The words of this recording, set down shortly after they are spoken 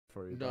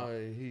for you. No,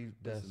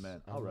 that's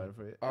man. I'll write it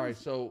for you. All right,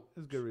 so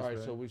it's good all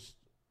respect. right,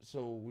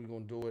 so we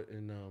gonna do it,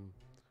 and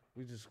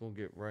we just gonna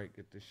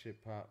get this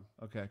shit popping.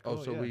 Okay, cool.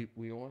 Oh, so yeah.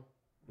 we on?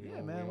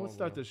 Yeah, man. Let's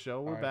start the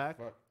show. We're right, back.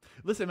 Fuck.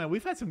 Listen, man,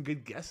 we've had some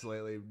good guests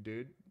lately,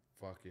 dude.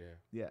 Fuck yeah.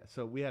 Yeah.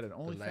 So we had an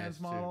OnlyFans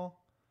last model.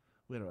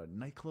 We had a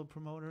nightclub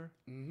promoter.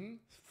 Mm-hmm.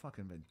 It's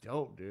fucking been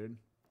dope, dude.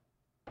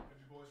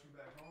 Boys from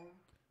back home.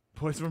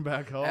 Boys from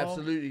back home.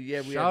 Absolutely,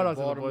 yeah. We Shout had out to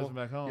the Baltimore, boys from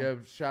back home. Yeah,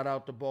 shout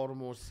out to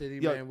Baltimore City,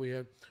 Yo. man.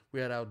 We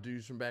had our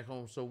dudes from back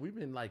home, so we've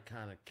been like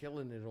kind of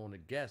killing it on the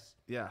guests.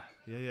 Yeah.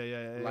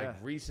 Like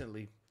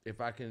recently, if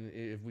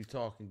we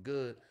talking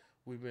good,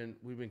 we've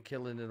been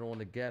killing it on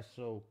the guests.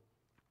 So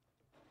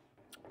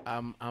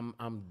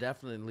I'm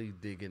definitely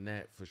digging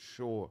that for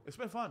sure. It's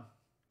been fun.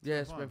 Yeah,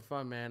 it's been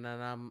fun, man,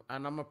 and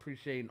I'm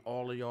appreciating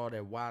all of y'all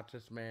that watch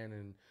us, man,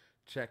 and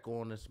check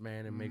on us,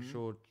 man, and make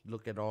sure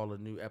look at all the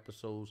new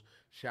episodes.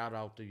 Shout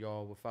out to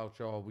y'all. Without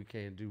y'all, we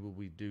can't do what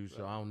we do.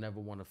 So I don't never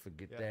want to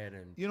forget that.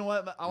 And you know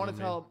what? I want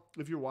to tell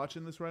if you're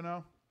watching this right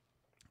now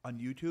on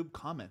YouTube,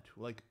 comment.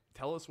 Like,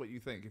 tell us what you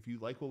think. If you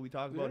like what we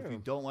talk about, if you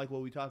don't like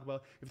what we talk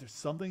about, if there's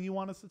something you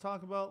want us to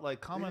talk about,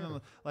 like comment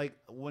on like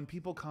when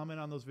people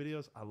comment on those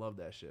videos. I love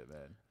that shit,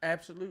 man.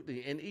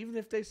 Absolutely. And even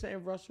if they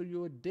saying Russell,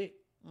 you're a dick.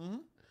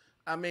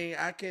 I mean,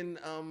 I can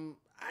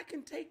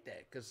take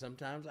that because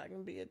sometimes I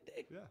can be a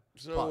dick. Yeah.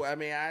 So I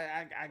mean,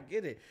 I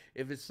get it.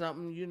 If it's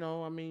something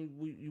I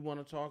mean, you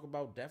want to talk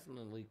about,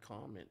 definitely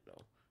comment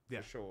though.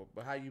 Yeah, for sure.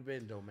 But how you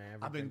been though, man?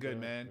 I've been good,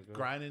 man.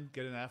 Grinding,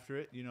 getting after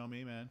it. You know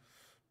me, man.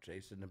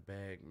 Chasing the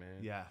bag,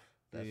 man. Yeah.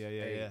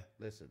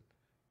 Listen,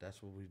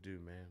 that's what we do,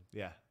 man.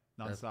 Yeah.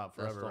 Nonstop, forever,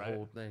 that's the right?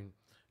 whole thing.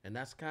 And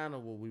that's kind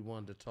of what we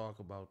wanted to talk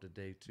about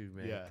today too,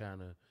 man. Yeah.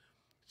 Kind of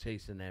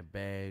chasing that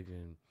bag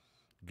and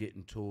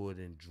getting to it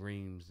and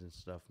dreams and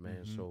stuff,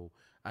 man. So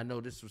I know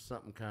this was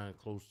something kind of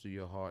close to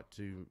your heart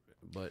too,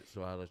 but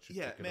so I'll let you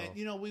kick it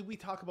man, off. we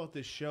talk about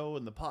this show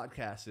and the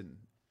podcast, and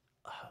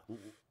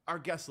our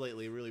guests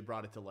lately really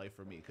brought it to life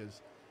for me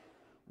because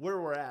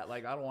where we're at,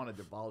 like, I don't want to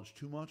divulge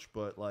too much,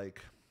 but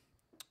like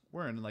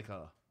we're in like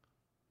a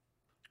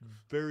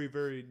very,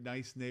 very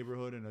nice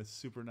neighborhood and a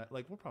super nice,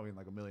 like, we're probably in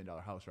like $1 million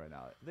house right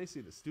now. They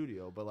see the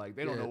studio, but like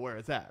they don't know where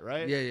it's at,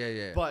 right?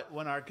 Yeah. But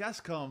when our guests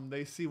come,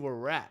 they see where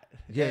we're at.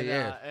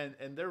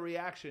 And their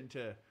reaction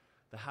to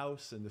the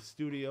house and the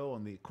studio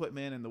and the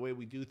equipment and the way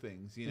we do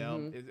things,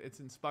 it's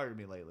inspired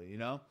me lately.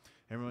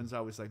 Everyone's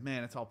always like,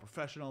 man, it's all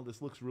professional.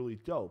 This looks really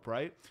dope,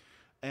 right?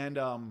 And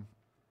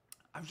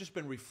I've just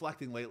been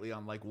reflecting lately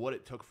on like what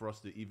it took for us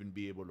to even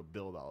be able to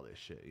build all this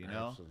shit,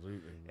 Absolutely.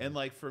 Man. And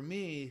like for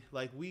me,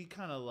 like we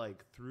kind of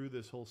like threw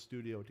this whole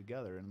studio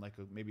together in like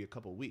maybe a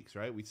couple of weeks,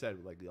 right? We said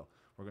like,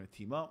 we're gonna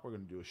team up, we're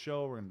gonna do a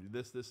show, we're gonna do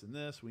this, and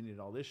this. We needed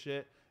all this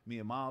shit. Me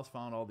and Miles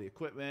found all the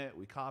equipment,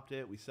 we copped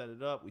it, we set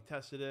it up, we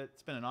tested it.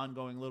 It's been an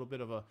ongoing little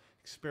bit of a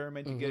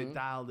experiment to get it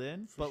dialed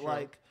in, but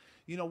like.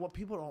 What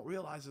people don't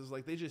realize is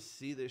like they just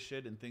see this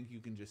shit and think you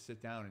can just sit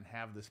down and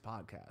have this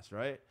podcast,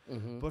 right?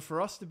 But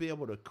for us to be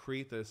able to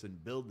create this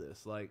and build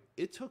this, like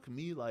it took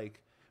me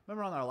like,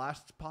 remember on our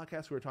last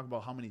podcast we were talking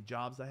about how many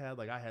jobs I had?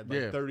 Like I had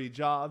like 30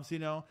 jobs,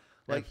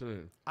 Like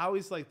Absolutely. I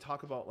always like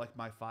talk about like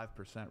my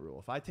 5% rule.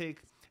 If I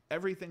take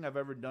everything I've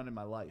ever done in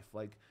my life,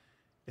 like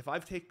if I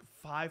take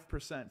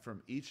 5%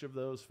 from each of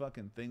those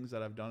fucking things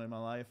that I've done in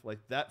my life, like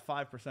that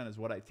 5% is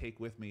what I take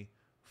with me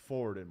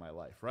forward in my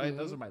life, right?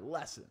 Those are my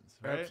lessons,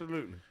 right?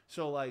 Absolutely.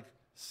 So like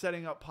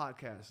setting up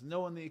podcasts,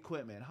 knowing the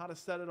equipment, how to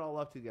set it all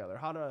up together,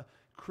 how to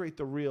create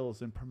the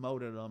reels and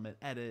promote them and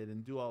edit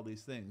and do all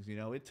these things,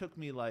 it took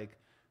me like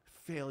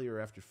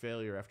failure after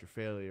failure after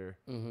failure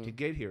to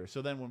get here.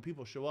 So then when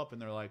people show up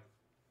and they're like,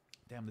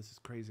 damn, this is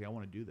crazy, I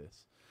want to do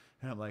this.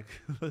 And I'm like,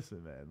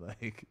 listen, man,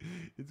 like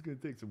it's going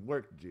to take some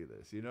work to do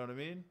this. You know what I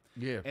mean?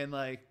 Yeah. And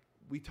like,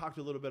 we talked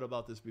a little bit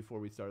about this before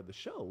we started the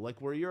show,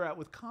 like where you're at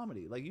with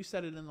comedy. Like you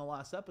said it in the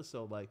last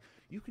episode, like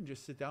you can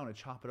just sit down and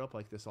chop it up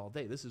like this all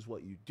day. This is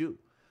what you do.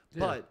 Yeah.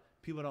 But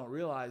people don't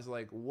realize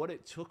like what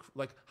it took,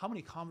 like how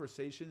many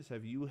conversations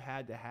have you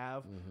had to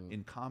have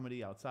in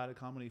comedy, outside of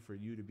comedy, for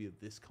you to be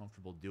this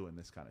comfortable doing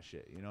this kind of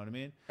shit. You know what I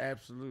mean?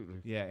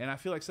 Absolutely. Yeah. And I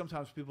feel like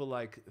sometimes people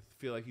like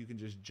feel like you can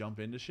just jump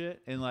into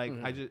shit. And like,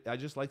 I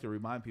just like to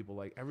remind people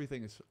like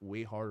everything is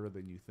way harder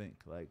than you think.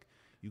 Like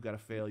you got to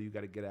fail, you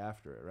got to get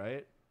after it.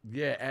 Right.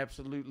 Yeah,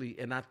 absolutely.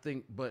 And I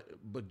think, but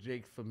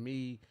Jake, for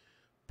me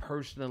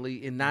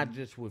personally, and not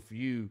just with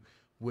you,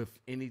 with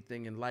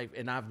anything in life,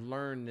 and I've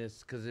learned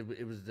this because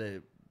it was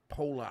the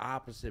polar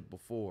opposite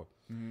before.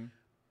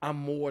 I'm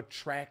more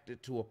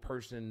attracted to a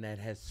person that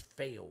has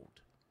failed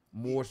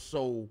more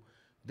so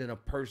than a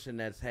person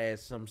that's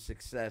had some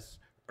success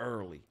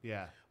early.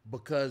 Yeah.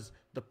 Because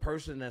the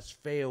person that's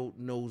failed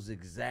knows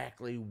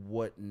exactly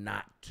what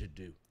not to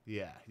do.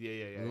 Yeah.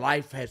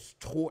 Life has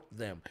taught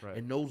them. Right.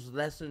 And those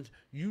lessons,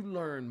 you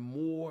learn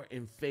more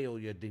in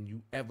failure than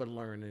you ever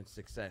learn in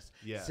success.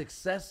 Yeah.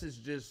 Success is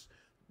just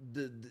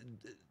the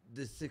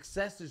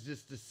success is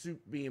just the soup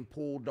being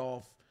pulled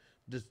off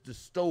the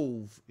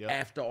stove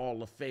after all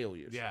the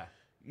failures. Yeah.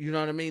 You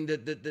know what I mean?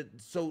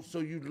 So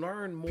you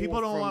learn more.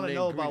 People don't want to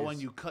know about when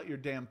you cut your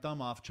damn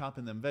thumb off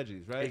chopping them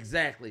veggies, right?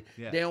 Exactly.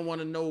 Yeah. They don't want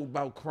to know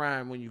about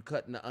crime when you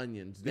cutting the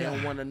onions. They Yeah.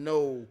 don't want to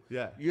know.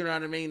 Yeah. You know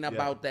what I mean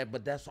about that.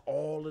 But that's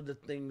all of the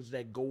things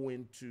that go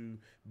into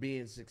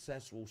being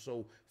successful.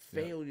 So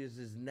failures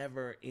is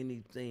never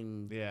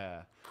anything.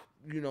 Yeah.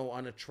 You know,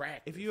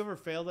 unattractive. If you ever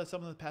failed at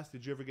something in the past,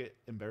 did you ever get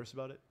embarrassed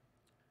about it?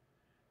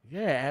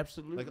 Yeah,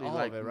 absolutely. Like all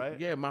of it, right?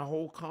 Yeah, my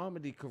whole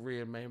comedy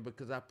career, man,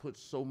 because I put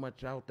so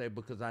much out there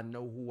because I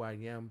know who I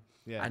am.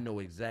 Yeah. I know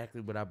exactly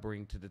what I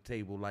bring to the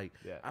table. Like,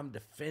 Yeah. I'm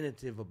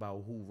definitive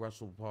about who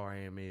Russell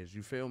Parham is.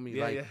 You feel me?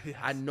 Yeah, like, yeah, yes.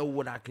 I know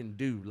what I can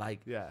do.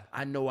 Like, Yeah.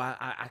 I know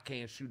I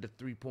can't shoot a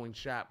 3-point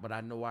shot, but I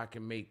know I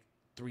can make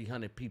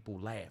 300 people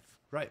laugh.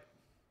 Right.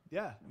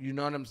 Yeah. You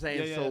know what I'm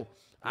saying? Yeah, yeah, So yeah.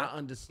 I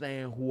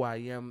understand who I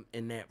am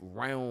in that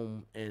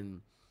realm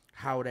and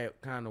how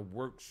that kind of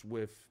works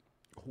with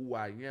who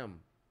I am.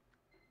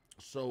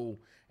 So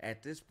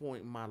at this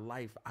point in my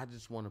life, I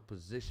just want to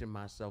position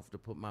myself to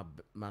put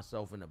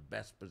myself in the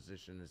best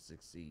position to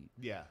succeed.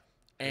 Yeah.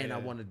 And Yeah, I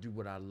yeah. want to do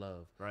what I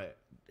love. Right.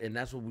 And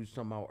that's what we was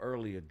talking about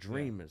earlier,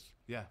 dreamers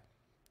Yeah.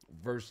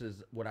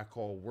 versus what I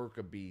call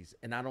worker bees.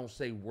 And I don't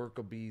say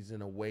worker bees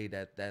in a way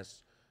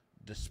that's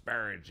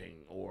disparaging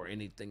or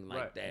anything like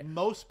Right. that.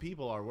 Most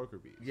people are worker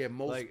bees. Yeah,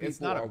 most like, people it's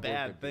not are a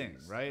bad worker thing,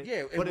 bees. right? Yeah,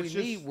 and but we it's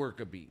need just,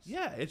 worker bees.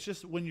 yeah, it's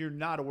just when you're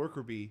not a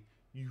worker bee,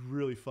 you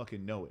really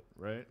fucking know it,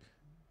 right?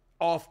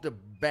 Off the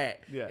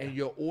bat, Yeah. and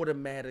you're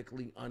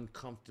automatically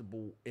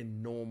uncomfortable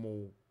in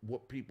normal,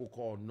 what people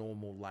call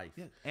normal life.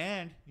 Yeah.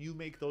 And you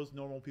make those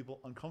normal people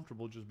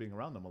uncomfortable just being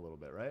around them a little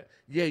bit, right?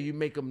 Yeah, you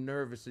make them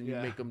nervous and you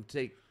Yeah. make them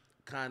take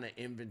kind of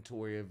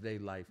inventory of their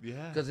life.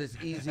 Yeah. Because it's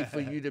easy for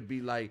you to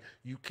be like,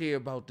 you care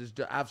about this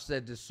job. I've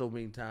said this so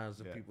many times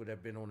to Yeah. people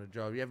that been on a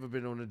job. You ever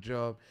been on a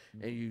job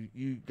and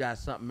you got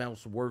something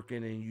else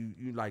working and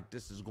you like,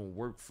 this is going to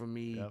work for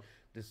me. Yep.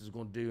 This is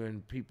going to do.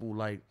 And people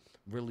like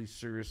really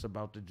serious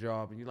about the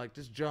job. And you're like,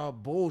 this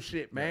job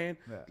bullshit, man.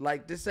 Yeah.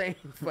 Like, this ain't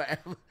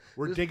forever.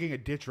 We're This- digging a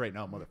ditch right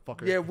now,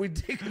 motherfucker. Yeah, we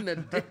digging a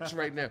ditch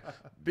right now.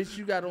 Bitch,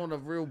 you got on a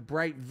real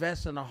bright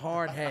vest and a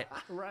hard hat.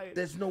 Right.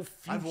 There's no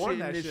future I've worn in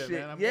that this shit, shit.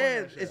 man. I've worn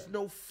Yeah, that shit. it's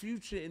no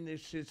future in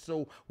this shit.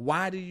 So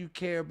why do you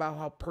care about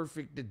how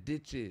perfect the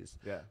ditch is?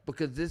 Yeah.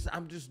 Because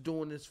I'm just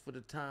doing this for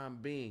the time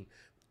being.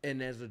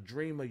 And as a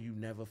dreamer, you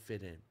never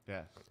fit in.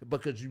 Yeah.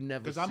 Because you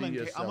never Because see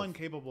yourself. I'm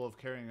incapable of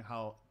carrying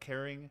how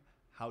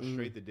Mm.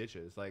 straight the ditch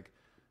is. Like,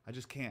 I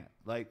just can't.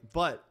 Like,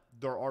 but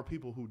there are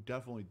people who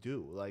definitely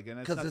do. Like, and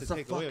it's Because not it's to a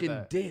take away fucking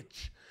that.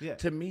 ditch. Yeah.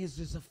 To me, it's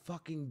just a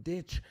fucking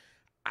ditch.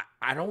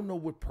 I don't know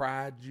what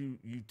pride you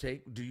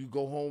take. Do you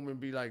go home and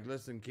be like,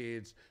 listen,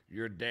 kids,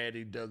 your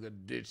daddy dug a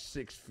ditch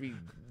 6 feet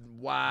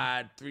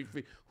wide, 3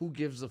 feet. Who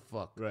gives a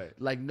fuck? Right.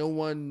 Like no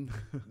one's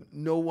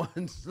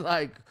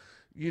like,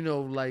 you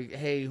know, like,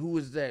 hey, who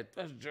is that?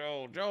 That's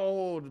Joe.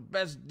 Joe, the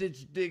best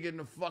ditch dig in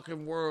the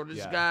fucking world. This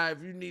Yeah. guy,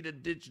 if you need a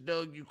ditch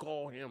dug, you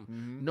call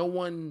him. No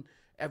one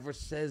ever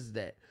says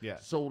that. Yeah.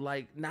 So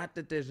like, not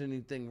that there's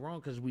anything wrong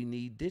because we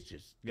need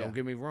ditches. Yeah. Don't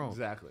get me wrong.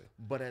 Exactly.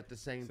 But at the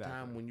same Exactly.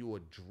 time, when you're a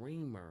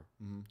dreamer,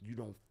 you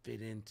don't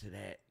fit into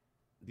that.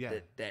 Yeah.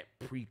 That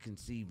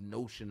preconceived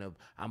notion of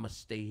I'm gonna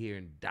stay here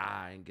and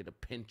die and get a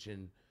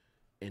pension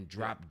and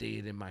drop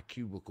dead in my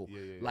cubicle. Yeah,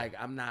 yeah, yeah. Like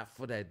I'm not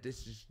for that.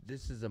 This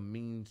is a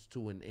means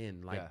to an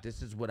end. Like Yeah.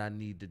 this is what I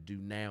need to do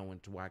now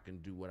until I can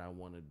do what I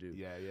want to do.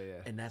 Yeah, yeah,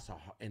 yeah. And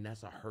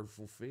that's a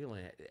hurtful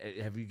feeling.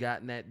 Have you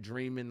gotten that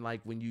dreaming like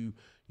when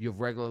your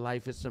regular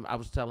life is some? I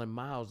was telling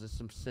Miles it's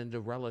some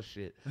Cinderella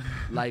shit.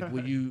 Like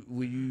when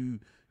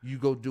you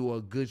go do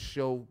a good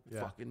show, Yeah.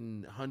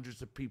 fucking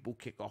hundreds of people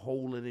kick a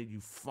hole in it. You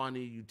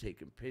funny, you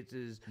taking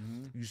pictures,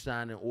 Mm-hmm. you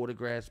signing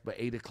autographs. But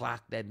 8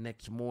 o'clock that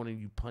next morning,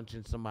 you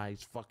punching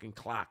somebody's fucking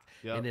clock,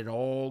 Yep. and it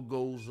all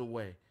goes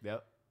away.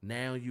 Yep.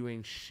 Now you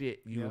ain't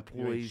shit. You Yep, you ain't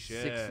employee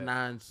shit.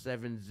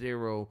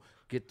 6970.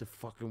 Get the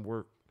fucking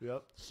work.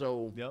 Yep.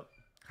 So Yep.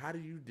 how do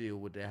you deal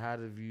with that? How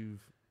have you?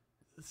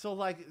 So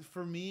like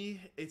for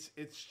me, it's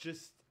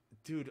just,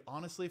 dude.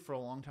 Honestly, for a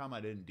long time,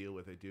 I didn't deal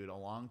with it, dude. A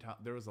long time.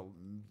 There was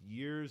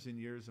years and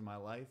years in my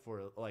life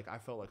where like I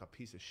felt like a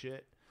piece of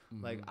shit.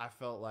 Like I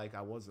felt like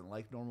I wasn't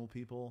like normal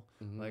people.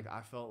 Like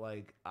I felt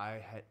like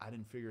I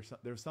didn't figure some.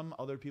 There's some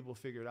other people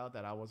figured out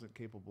that I wasn't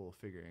capable of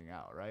figuring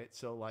out. Right.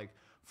 So like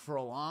for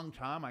a long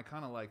time, I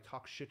kind of like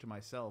talked shit to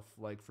myself,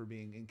 like for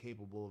being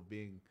incapable of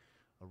being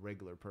a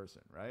regular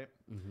person. Right.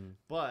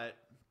 But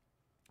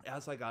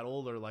as I got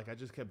older, like I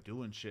just kept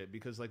doing shit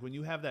because like when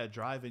you have that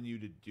drive in you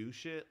to do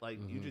shit, like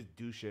you just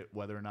do shit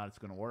whether or not it's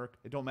gonna work.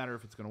 It don't matter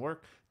if it's gonna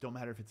work. It don't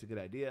matter if it's a good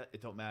idea.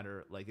 It don't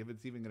matter like if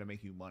it's even gonna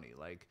make you money.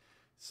 Like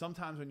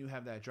sometimes when you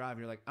have that drive,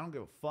 you're like, I don't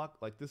give a fuck.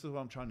 Like this is what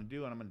I'm trying to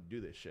do, and I'm gonna do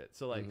this shit.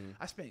 So like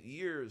I spent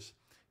years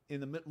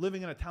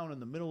living in a town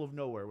in the middle of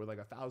nowhere with like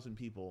 1,000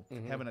 people,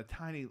 having a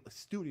tiny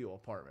studio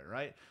apartment,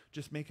 right?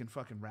 Just making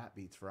fucking rap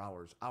beats for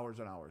hours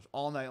and hours,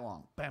 all night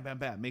long. Bam, bam,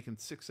 bam, making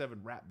 6-7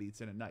 rap beats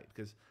in a night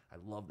because I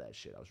love that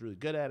shit. I was really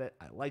good at it.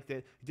 I liked it.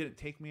 It didn't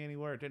take me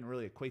anywhere. It didn't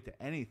really equate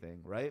to anything,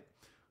 right?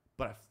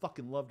 But I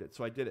fucking loved it.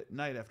 So I did it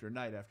night after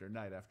night after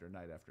night after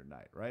night after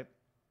night, right?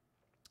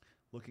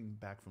 looking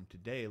back from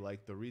today,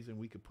 like the reason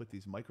we could put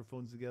these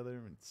microphones together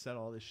and set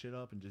all this shit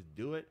up and just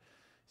do it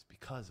is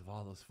because of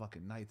all those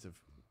fucking nights of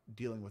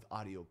dealing with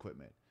audio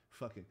equipment.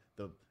 Fucking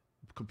the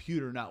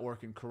computer not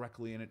working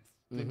correctly and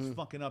things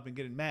fucking up and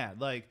getting mad.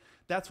 Like,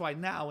 that's why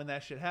now when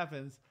that shit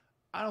happens,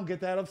 I don't get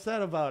that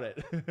upset about it.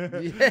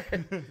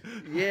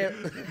 Yeah.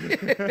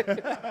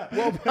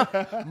 Well,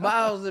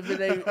 Miles, if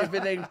it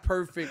ain't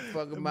perfect,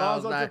 fucking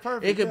Miles,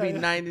 it could be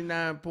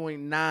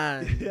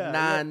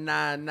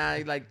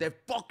 99.9999. Like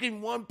that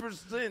fucking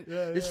 1%.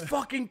 It's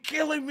fucking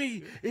killing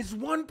me. It's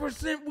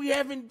 1% we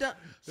haven't done.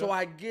 So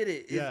I get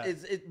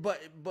it.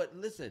 But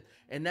listen,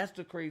 and that's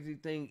the crazy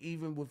thing.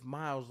 Even with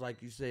Miles,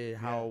 like you said,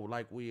 how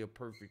like we a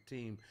perfect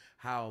team.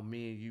 How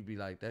me and you be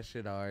like, that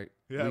shit all right.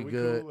 Yeah, we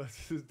good. Cool.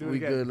 Let's just do it we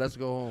again. good. Let's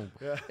go home.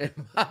 Yeah. And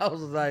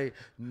Miles was like,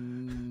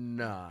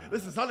 nah.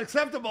 This is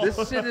unacceptable. This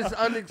shit is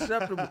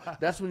unacceptable.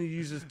 That's when he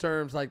uses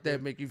terms like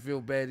that, make you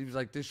feel bad. He was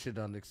like, this shit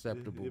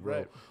unacceptable, bro.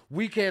 Right.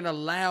 We can't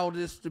allow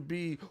this to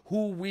be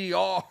who we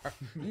are.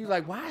 He's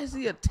like, why is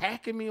he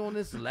attacking me on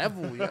this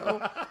level, yo?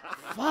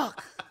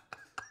 Fuck.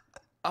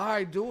 All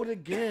right, do it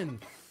again.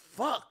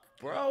 Fuck,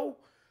 bro.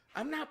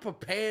 I'm not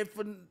prepared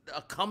for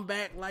a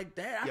comeback like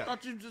that. I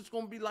thought you just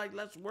going to be like,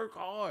 let's work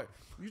hard.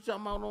 You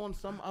talking about on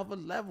some other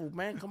level,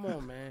 man. Come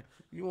on, man.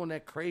 You on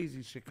that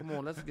crazy shit. Come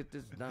on, let's get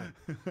this done.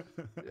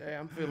 Yeah,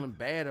 I'm feeling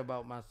bad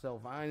about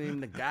myself. I ain't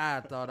even the guy I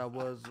thought I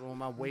was on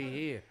my way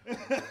here.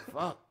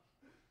 Fuck.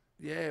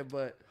 Yeah,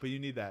 but you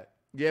need that.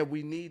 Yeah,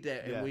 we need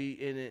that. Yeah.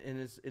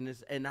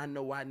 And I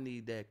know I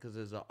need that because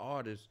as an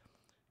artist,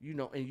 you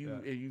know, and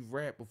you've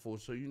rapped before,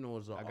 so you know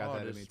as an artist. I got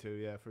that in me too,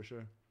 yeah, for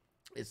sure.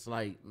 It's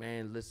like,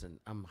 man, listen,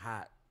 I'm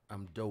hot.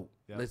 I'm dope.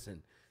 Yep.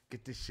 Listen,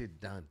 get this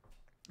shit done.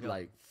 Yep.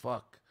 Like,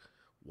 fuck.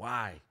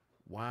 Why?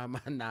 Why am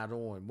I not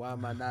on? Why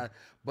am I not?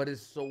 But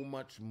it's so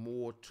much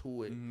more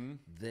to it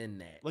than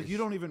that. Like, you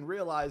don't even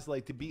realize,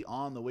 like, to be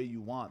on the way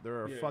you want,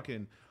 there are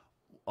fucking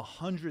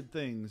 100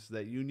 things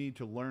that you need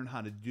to learn how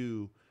to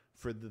do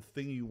for the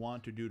thing you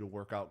want to do to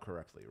work out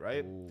correctly,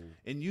 right? Ooh.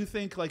 And you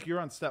think, like, you're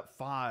on step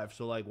 5,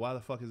 so, like, why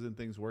the fuck isn't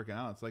things working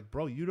out? It's like,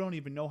 bro, you don't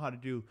even know how to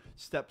do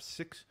step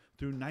 6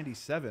 through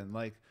 97.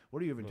 Like,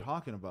 what are you even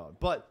talking about?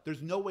 But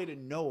there's no way to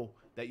know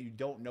that you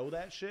don't know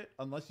that shit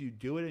unless you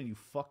do it and you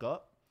fuck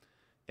up.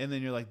 And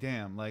then you're like,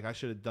 damn, like, I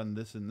should have done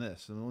this and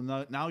this. And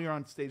now you're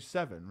on stage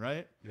 7,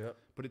 right? Yep.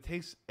 But it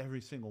takes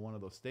every single one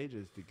of those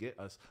stages to get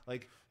us.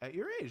 Like, at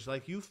your age,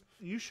 like, you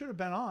should have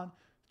been on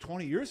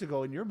 20 years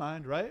ago in your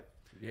mind, right?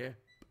 Yeah.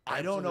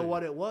 I don't know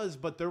what it was,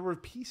 but there were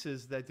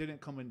pieces that didn't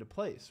come into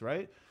place,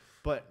 right?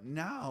 But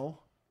now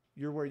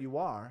you're where you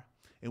are,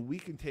 and we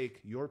can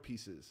take your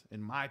pieces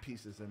and my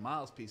pieces and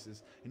Miles'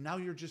 pieces, and now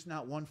you're just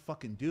not one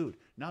fucking dude.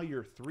 Now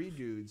you're 3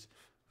 dudes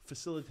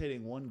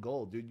facilitating one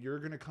goal, dude. You're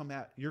gonna come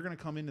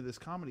into this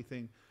comedy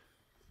thing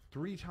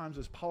 3 times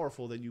as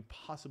powerful than you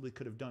possibly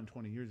could have done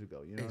 20 years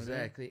ago. You know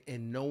exactly, what I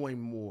mean? And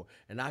knowing more.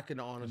 And I can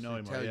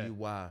honestly tell you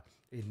why.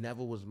 It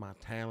never was my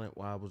talent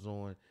while I was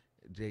on,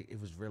 Jake. It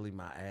was really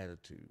my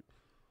attitude.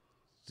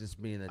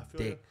 Just being a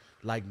dick.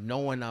 Like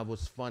knowing I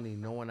was funny,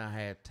 knowing I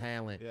had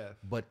talent,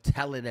 but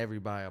telling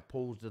everybody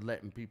opposed to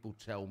letting people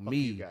tell me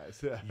you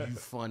guys. You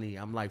funny.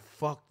 I'm like,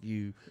 fuck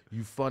you.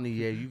 You funny,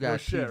 yeah. You got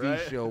a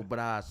TV show, but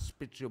I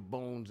spit your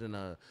bones in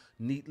a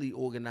neatly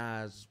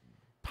organized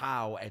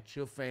pile at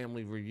your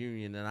family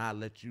reunion and I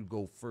let you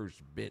go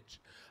first, bitch.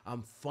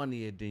 I'm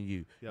funnier than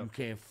you. You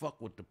can't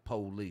fuck with the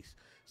police.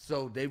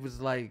 So they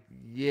was like,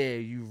 yeah,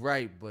 you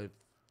right, but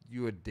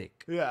you a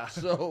dick. Yeah.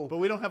 So, but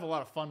we don't have a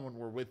lot of fun when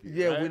we're with you.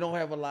 Yeah, right? we don't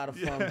have a lot of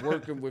fun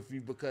working with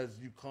you because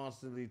you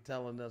constantly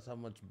telling us how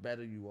much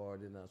better you are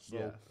than us.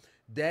 So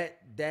that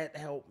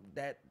helped.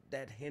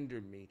 That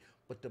hindered me,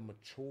 but the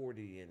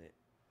maturity in it.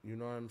 You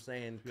know what I'm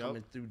saying?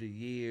 Coming through the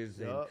years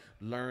and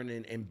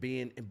learning and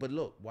being. But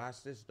look,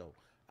 watch this though.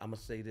 I'm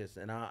gonna say this,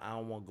 and I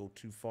don't want to go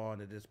too far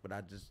into this, but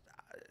I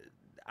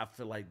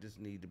feel like this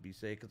need to be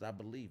said because I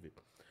believe it.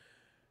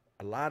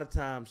 A lot of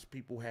times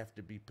people have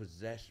to be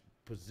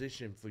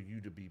positioned for you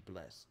to be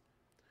blessed.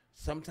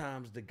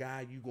 Sometimes the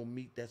guy you gonna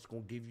meet that's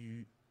gonna give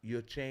you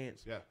your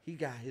chance, he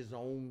got his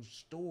own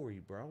story,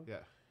 bro. Yeah.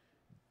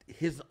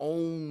 His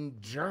own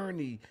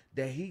journey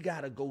that he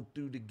gotta go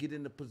through to get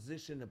in the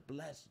position to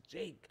bless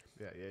Jake.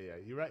 Yeah.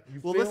 You're right. You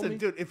well, feel listen, me?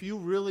 dude, if you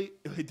really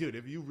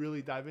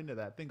dive into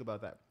that, think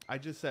about that. I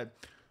just said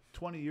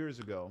 20 years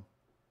ago,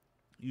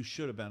 you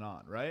should have been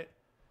on, right?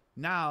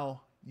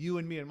 Now, you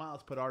and me and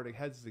Miles put our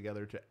heads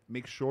together to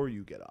make sure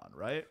you get on,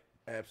 right?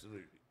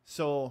 Absolutely.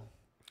 So,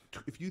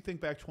 if you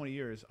think back 20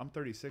 years, I'm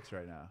 36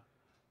 right now.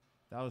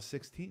 That was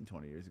 16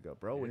 20 years ago,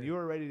 bro. When you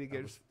were ready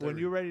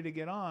to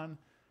get on,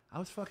 I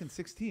was fucking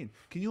 16.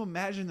 Can you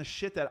imagine the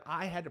shit that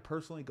I had to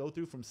personally go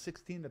through from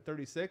 16 to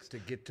 36 to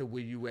get to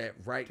where you at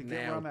right To get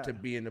where now, I'm at. to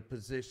be in a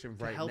position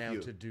right help now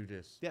you. to do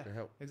this. Yeah, To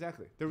help.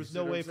 exactly. There You was see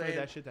no what way I'm for saying?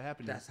 that shit to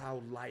happen. to That's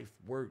how life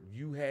worked.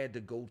 You had to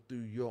go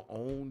through your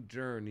own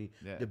journey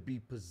Yeah. to be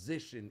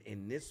positioned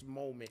in this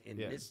moment, in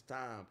Yeah. this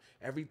time.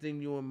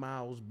 Everything you and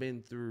Miles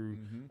been through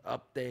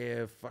up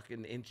there,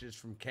 fucking inches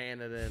from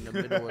Canada in the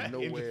middle of Inches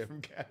nowhere.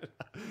 from Canada.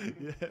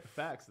 Yeah,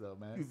 facts though,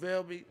 man. You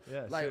feel me?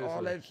 Yeah, like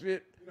all seriously. that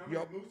shit. You know how Yo,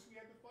 many moose we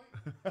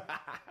had to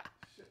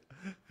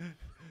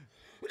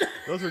fight?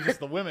 Those were just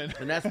the women.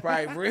 and that's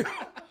probably real.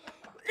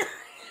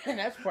 And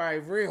that's probably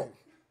real.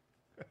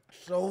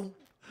 So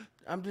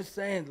I'm just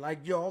saying,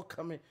 like, y'all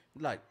coming,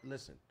 like,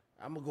 listen,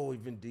 I'm gonna go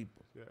even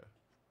deeper. Yeah,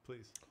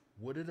 please.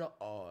 What are the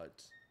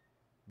odds?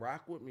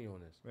 Rock with me on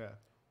this. Yeah.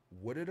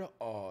 What are the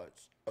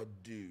odds a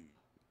dude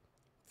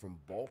from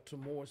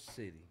Baltimore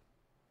City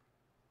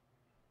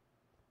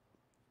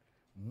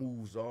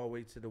moves all the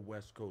way to the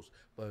West Coast?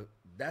 But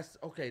that's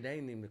okay, that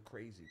ain't even the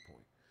crazy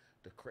point.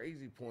 The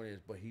crazy point is,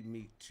 but he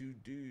meet two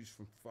dudes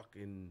from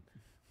fucking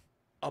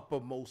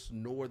uppermost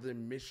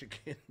northern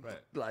Michigan. Right.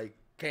 Like,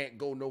 can't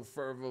go no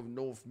further of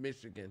North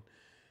Michigan.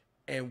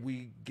 And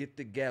we get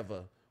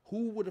together.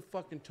 Who would have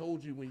fucking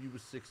told you when you were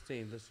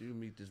 16, let's say you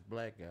meet this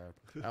black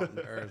guy out in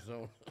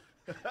Arizona?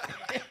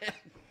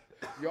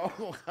 Y'all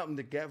gonna come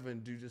together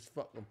and do this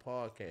fucking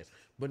podcast.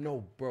 But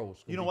no, bro.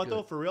 It's gonna You know be what good.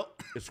 though? For real,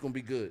 It's gonna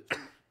be good.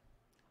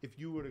 if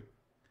you would have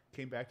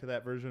came back to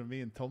that version of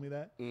me and told me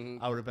that,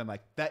 Mm-hmm. I would have been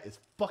like, "That is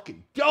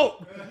fucking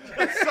dope.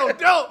 That's so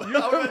dope." I would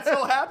have been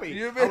so happy.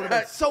 You'd I have would been have been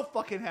like- so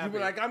fucking happy. You be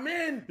like, I'm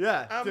in.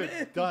 "Yeah, I'm dude,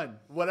 in. done.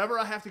 Whatever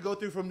I have to go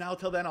through from now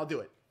till then, I'll do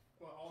it."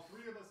 Well, all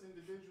three of us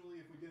individually,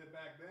 if we did it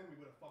back then, we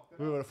would have fucked it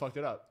We up. would have fucked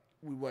it up.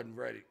 We wasn't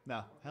ready.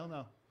 No, hell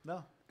no,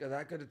 no. Because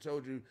I could have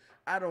told you,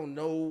 I don't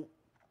know.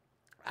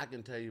 I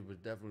can tell you it was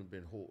definitely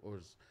been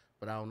horse,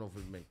 but I don't know if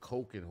it's been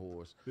coke and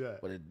horse. Yeah.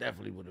 But it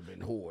definitely would have been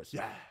horse.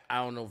 Yeah.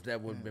 I don't know if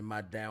that would have been my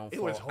downfall.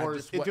 It was I horse,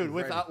 just wasn't dude.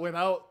 ready.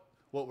 Without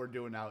what we're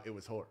doing now, it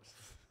was horse.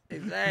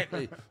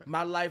 Exactly.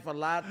 My life, a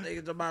lot of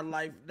things in my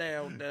life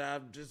now that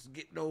I'm just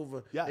getting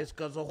over. Yeah. It's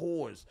because of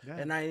whores. Yeah.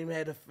 And I ain't even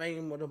had the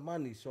fame or the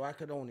money, so I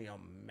could only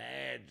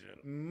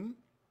imagine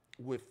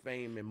with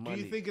fame and money.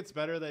 Do you think it's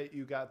better that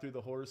you got through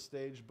the horse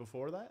stage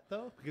before that,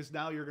 though? Because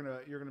now you're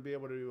gonna be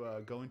able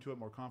to go into it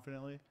more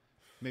confidently,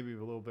 maybe a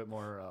little bit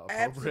more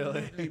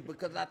appropriately. Absolutely,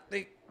 because I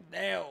think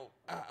now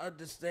I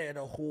understand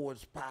a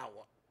whore's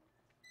power.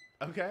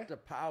 Okay. The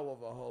power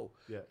of a hoe.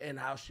 Yeah. And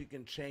how she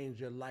can change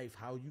your life,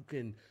 how you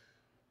can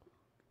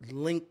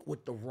link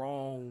with the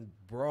wrong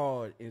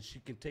broad and she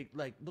can take,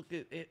 like, look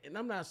at it. And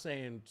I'm not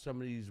saying some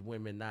of these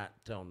women not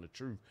telling the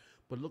truth,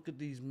 but look at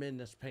these men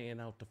that's paying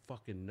out the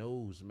fucking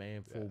nose,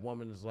 man, for a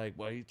woman that's like,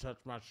 well, he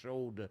touched my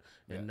shoulder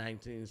in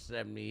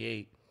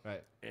 1978.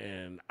 Right.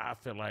 And I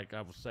feel like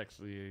I was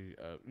sexually,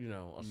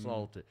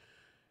 assaulted.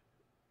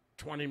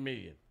 20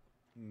 million.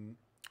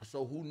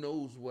 So who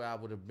knows where I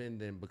would have been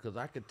then? Because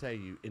I could tell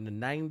you, in the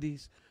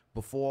 90s,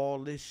 before all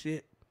this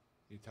shit,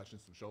 You touching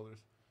some shoulders?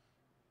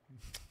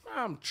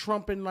 I'm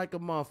trumping like a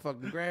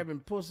motherfucker, grabbing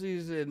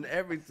pussies and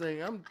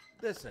everything.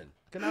 Listen,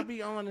 can I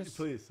be honest?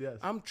 Please, yes.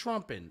 I'm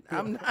trumping.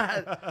 I'm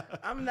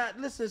not,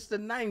 listen, it's the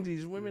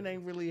 90s. Women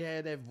ain't really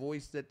had that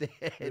voice that they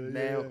had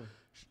now. yeah.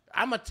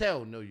 I'ma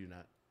tell, no, you're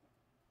not.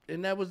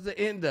 And that was the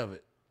end of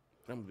it.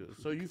 I'm good.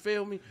 So you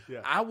feel me?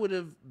 Yeah. I would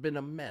have been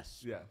a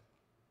mess. Yeah.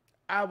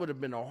 I would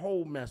have been a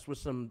whole mess with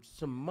some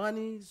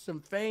money, some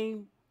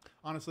fame.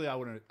 Honestly, I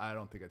wouldn't. I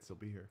don't think I'd still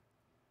be here.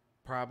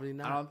 Probably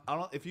not. I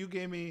don't. If you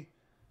gave me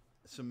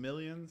some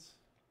millions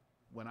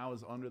when I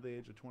was under the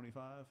age of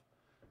 25,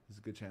 there's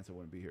a good chance I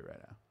wouldn't be here right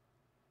now.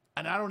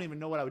 And I don't even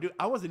know what I would do.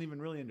 I wasn't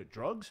even really into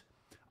drugs.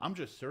 I'm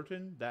just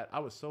certain that I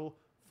was so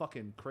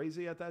fucking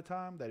crazy at that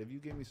time that if you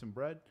gave me some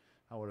bread,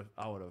 I would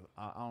have.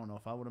 I don't know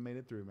if I would have made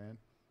it through, man.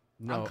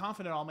 No. I'm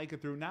confident I'll make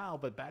it through now,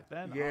 but back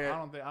then, Yeah. I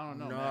don't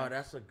know. No, man.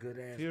 that's a good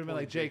answer. He would have been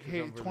like, Jake,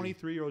 hey,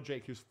 23-year-old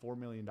Jake, here's $4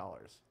 million.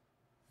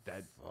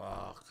 Dead.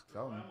 Fuck.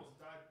 Tell I him. almost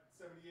died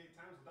 78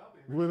 times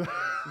without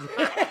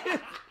being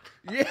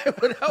Yeah,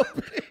 without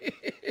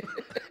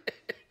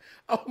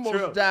almost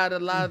True. died a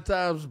lot of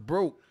times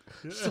broke.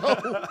 So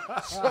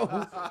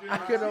I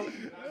could only,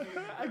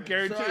 I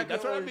guarantee So I it.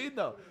 That's can what I only- mean,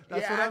 though.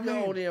 That's yeah, what I can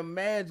mean. only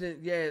imagine.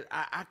 Yeah,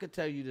 I could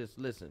tell you this.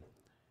 Listen,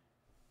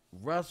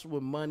 Russ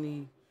with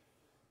money.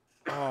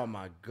 Oh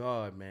my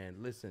God, man!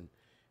 Listen,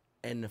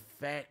 and the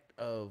fact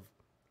of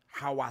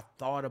how I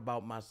thought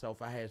about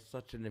myself, I had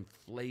such an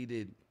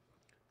inflated.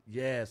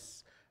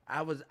 Yes,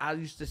 I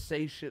used to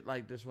say shit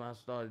like this when I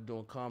started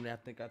doing comedy. I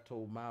think I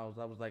told Miles,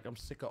 I was like, I'm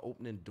sick of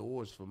opening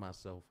doors for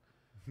myself.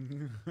 Do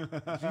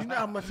you know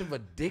how much of a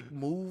dick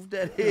move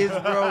that is,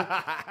 bro?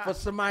 For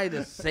somebody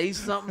to say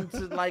something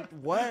to, like,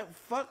 what?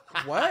 Fuck,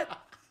 what?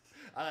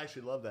 I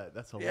actually love that.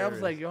 That's hilarious. Yeah, I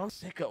was like, yo, I'm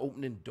sick of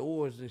opening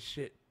doors and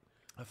shit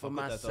I for fuck with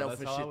that, though. myself That's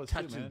and how I shit, was too,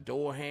 touching man.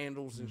 door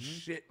handles and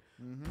shit,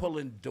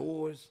 pulling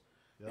doors.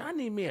 Yep. I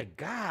need me a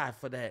guy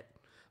for that.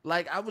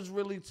 Like, I was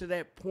really to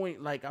that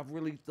point, like, I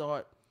really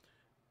thought,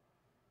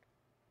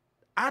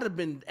 I'd have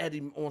been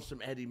on some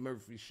Eddie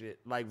Murphy shit.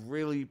 Like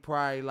really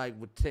probably like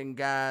with 10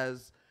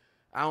 guys.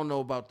 I don't know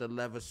about the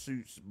leather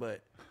suits,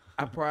 but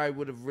I probably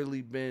would have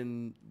really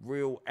been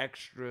real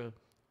extra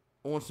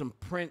on some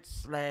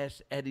Prince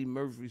 / Eddie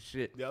Murphy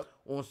shit. Yep.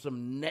 On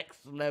some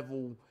next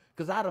level.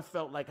 Because I'd have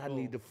felt like I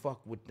need to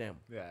fuck with them.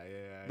 Yeah.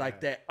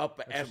 Like that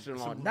upper That's echelon.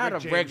 some Not a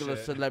Rick James regular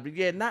shit. celebrity.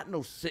 Yeah, not no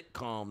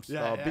sitcom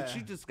star. Yeah, Bitch, yeah.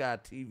 you just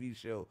got a TV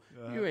show.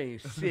 You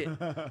ain't shit.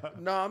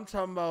 No, I'm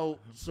talking about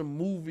some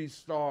movie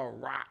star,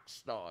 rock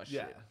star shit.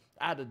 Yeah.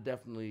 I'd have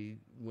definitely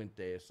went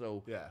there.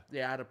 So, Yeah.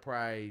 I'd have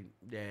probably,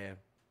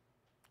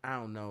 I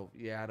don't know.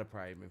 Yeah, I'd have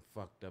probably been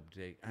fucked up,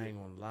 Jake. I ain't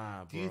gonna lie,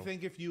 bro. Do you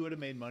think if you would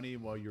have made money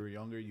while you were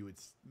younger, you would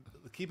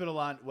keep it a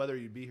lot, whether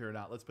you'd be here or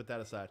not? Let's put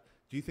that aside.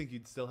 Do you think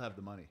you'd still have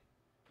the money?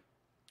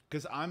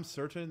 Because I'm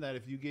certain that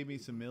if you gave me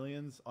some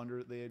millions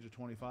under the age of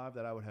 25,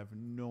 that I would have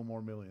no more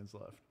millions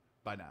left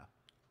by now.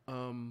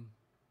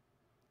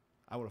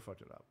 I would have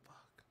fucked it up.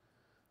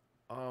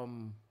 Fuck.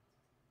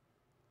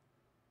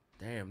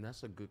 Damn,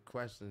 that's a good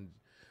question.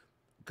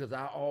 Because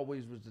I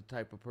always was the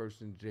type of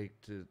person, Jake,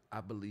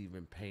 I believe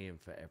in paying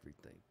for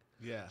everything.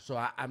 Yeah.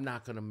 So I'm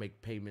not going to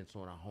make payments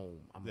on a home.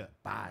 I'm going to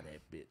buy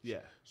that bitch. Yeah.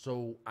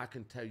 So I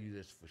can tell you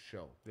this for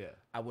sure. Yeah.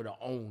 I would have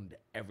owned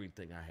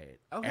everything I had.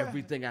 Okay.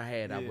 Everything I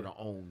had, I Yeah. would have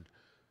owned.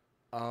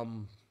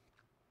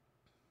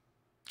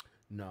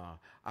 Nah,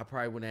 I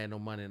probably wouldn't have had no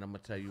money, and I'm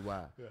going to tell you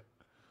why. Yeah.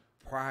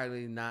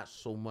 Probably not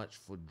so much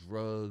for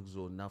drugs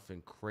or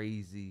nothing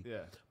crazy.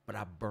 Yeah. But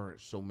I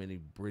burnt so many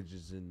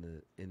bridges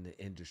in the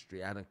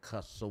industry. I done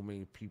cussed so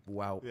many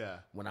people out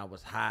when I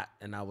was hot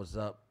and I was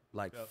up.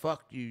 Like,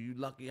 fuck you. You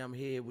lucky I'm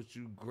here with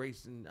you,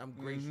 gracing. I'm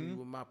gracing you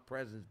with my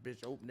presence,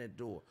 bitch. Open that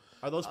door.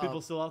 Are those people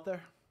still out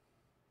there?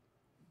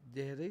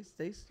 Yeah,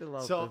 they still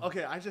out So, there.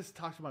 okay, I just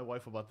talked to my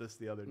wife about this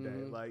the other day.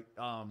 Like,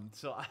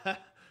 so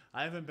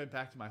I haven't been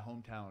back to my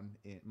hometown.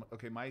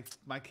 Okay, my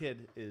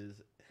kid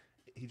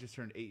he just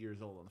turned 8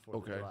 years old on the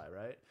 4th of July,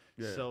 right?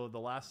 Yeah. So the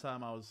last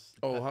time I was...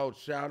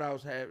 shout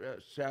outs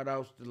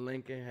to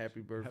Lincoln. Happy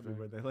birthday. Happy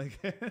birthday,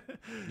 Lincoln.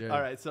 Yeah. All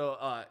right, so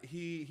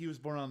he was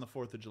born on the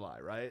 4th of July,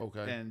 right?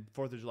 Okay. And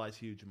 4th of July is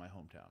huge in my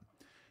hometown.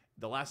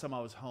 The last time I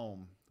was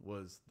home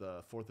was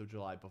the 4th of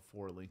July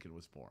before Lincoln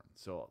was born.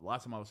 So the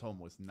last time I was home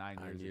was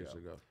 9 years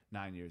ago.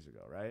 9 years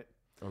ago, right?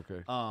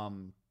 Okay.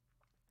 And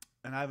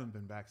I haven't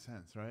been back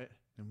since, right?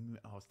 And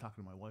I was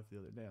talking to my wife the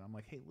other day, and I'm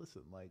like, hey,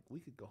 listen, like, we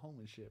could go home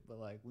and shit, but,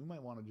 like, we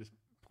might want to just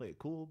play it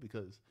cool,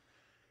 because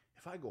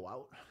if I go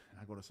out and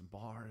I go to some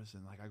bars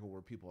and, like, I go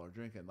where people are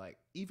drinking, like,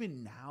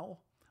 even now,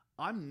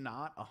 I'm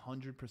not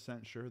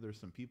 100% sure there's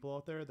some people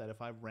out there that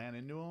if I ran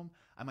into them,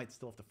 I might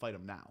still have to fight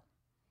them now.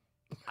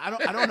 I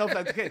don't know if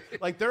that's the case.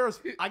 Like,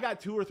 I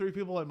got 2 or 3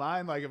 people in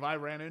mind, like, if I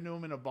ran into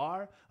them in a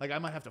bar, like, I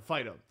might have to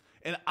fight them.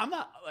 And I'm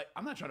not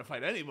trying to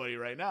fight anybody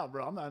right now,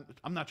 bro.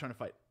 I'm not trying to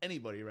fight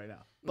anybody right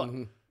now. But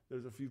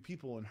there's a few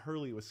people in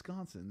Hurley,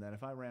 Wisconsin that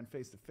if I ran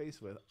face to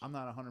face with, I'm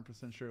not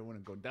 100% sure it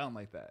wouldn't go down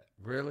like that.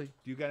 Really?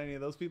 Do you got any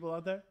of those people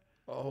out there?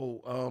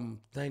 Oh,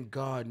 thank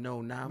God,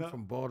 no. Now I'm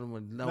from Baltimore.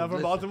 No, Not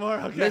from Baltimore?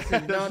 Okay.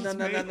 Listen, no. That's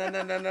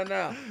just me.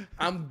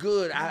 I'm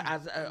good. I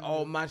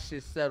all my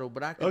shit settled,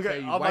 but I can tell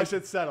you, all my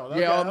shit's settled.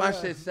 Yeah, all Okay, my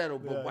okay. shit's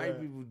settled, but Yeah, white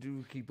yeah. people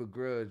do keep a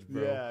grudge,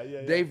 bro.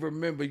 Yeah. They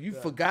remember. You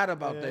forgot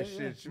about Yeah, that yeah.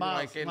 shit. You Miles,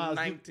 like in Miles,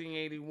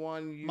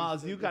 1981.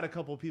 Miles, you got a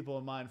couple people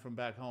in mind from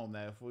back home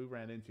that if we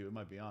ran into, it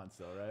might be on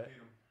still, right?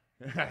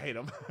 I hate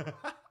them.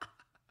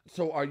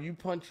 So are you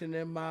punching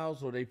them,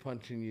 Miles, or they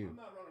punching you? I'm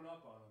not running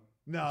up on them.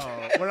 No,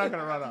 we're not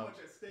going to run Too up. much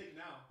at stake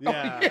now.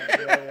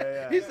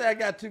 Yeah. He said I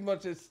got too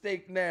much at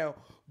stake now.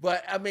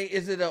 But I mean,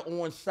 is it a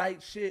on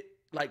site shit?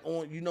 Like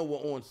you know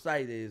what on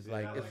site is?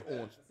 Like Not it's like that.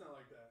 on. It's not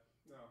like that.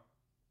 No.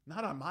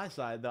 Not on my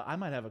side, though. I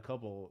might have a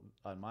couple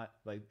on my,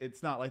 like,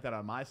 it's not like that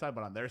on my side,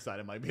 but on their side,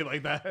 it might be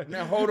like that.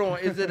 Now hold on,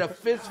 is it a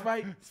fist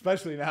fight?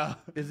 Especially now.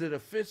 Is it a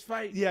fist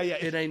fight? Yeah.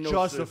 It ain't no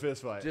just a fist-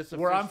 fist fight. just a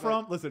Where fist I'm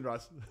from, listen,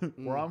 Russ,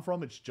 where I'm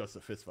from, it's just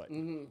a fist fight.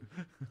 Okay,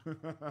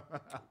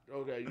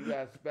 you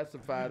gotta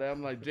specify that.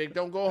 I'm like, Jake,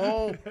 don't go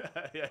home.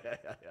 yeah.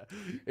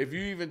 If you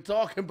even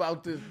talking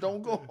about this,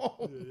 don't go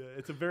home. Yeah,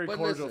 it's a very But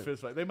cordial listen.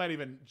 fist fight. They might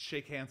even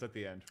shake hands at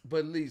the end. But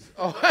at least,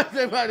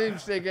 they might even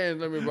shake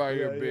hands. Let me buy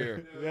you a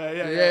beer.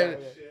 Yeah.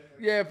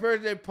 Yeah,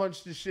 first they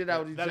punch the shit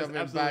out of each That has other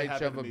and absolutely buy each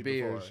happened to other me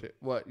beer and before. shit.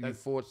 What, you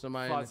fought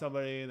somebody? Fought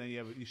somebody, and then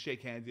you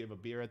shake hands, you have a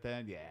beer at the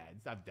end. Yeah,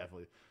 I've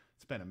definitely,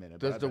 it's been a minute.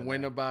 but Does I've the done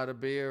winner that. buy the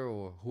beer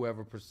or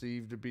whoever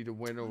perceived to be the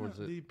winner? Or is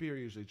it? The beer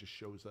usually just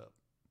shows up.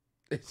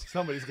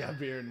 Somebody's got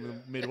beer in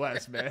the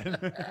Midwest, man.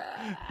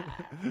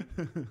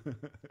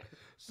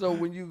 So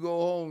when you go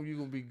home, you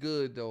gonna be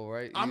good though,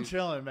 right? I'm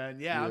chilling, man.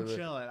 Yeah, I'm but-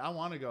 chilling. I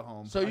want to go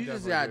home. So I you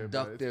just definitely gotta do, but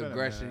duck it's the been a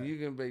aggression. minute. You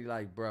can be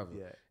like, brother,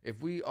 Yeah.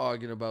 if we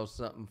arguing about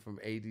something from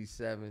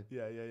 '87,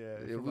 Yeah.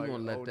 if From we like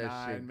gonna let that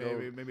 09, shit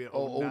go. Maybe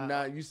Oh,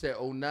 09. You said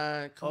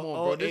 09. Come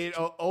on,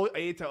 bro.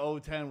 08 to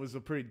 010 was a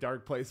pretty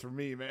dark place for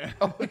me, man.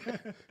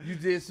 You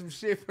did some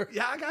shit for.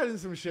 Yeah, I got into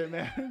some shit,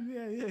 man.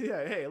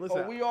 Yeah. Hey,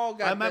 listen. Oh, we all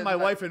got I met that, my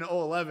like- wife in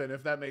 011,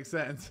 if that makes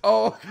sense.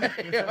 Oh,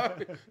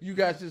 okay. You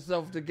got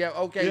yourself together.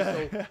 Okay, Yeah.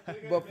 so,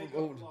 They but gotta make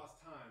for, up for lost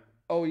time.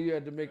 Oh, you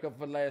had to make up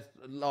for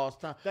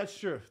lost time. That's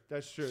true.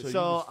 That's true. So you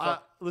So, was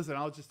listen,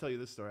 I'll just tell you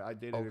this story. I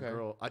dated Okay. a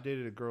girl. I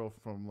dated a girl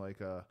from like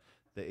the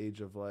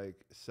age of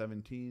like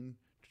 17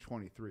 to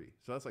 23.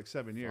 So that's like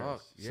 7 years.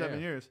 Fuck, 7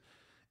 yeah. years,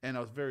 and I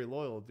was very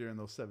loyal during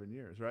those 7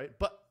 years, right?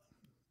 But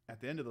at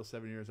the end of those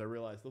 7 years, I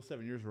realized those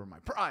 7 years were my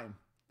prime.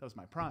 That was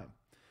my prime.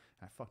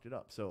 And I fucked it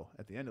up. So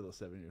at the end of those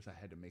 7 years, I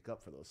had to make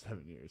up for those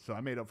 7 years. So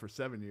I made up for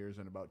 7 years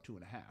in about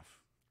 2.5.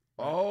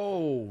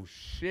 Oh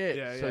shit!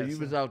 Yeah, so yeah, you so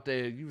was out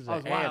there. You was I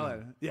was an animal.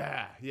 wilding.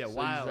 Yeah, yeah, So you was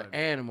wilding. an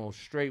animal,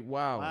 straight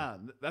wild. Wow,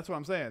 that's what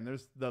I'm saying.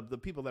 There's the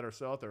people that are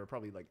still out there are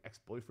probably like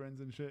ex-boyfriends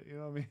and shit. You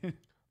know what I mean?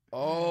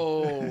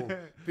 Oh,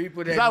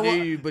 people 'Cause that I wa-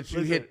 knew you, but you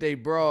listen, hit they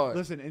broad.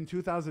 Listen, in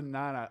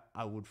 2009,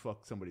 I would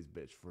fuck somebody's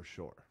bitch for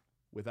sure,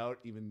 without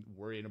even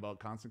worrying about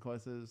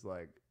consequences.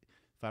 Like,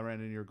 if I ran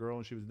into your girl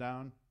and she was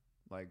down,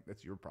 like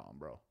that's your problem,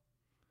 bro.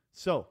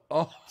 So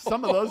Oh,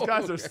 some of those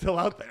guys are okay. still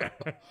out there.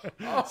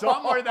 So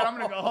I'm worried that I'm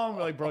gonna go home and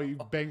be like, bro, you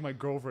banged my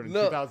girlfriend in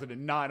Look,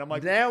 2009. I'm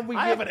like, now we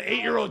I get- have an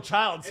 8-year-old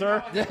child,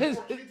 sir, And now I have 4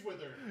 kids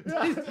with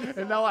her.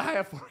 and now I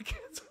have 4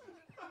 kids.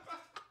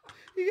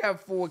 You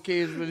got 4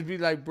 kids, but be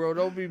like, bro,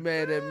 don't be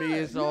mad at me.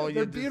 It's all they're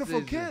your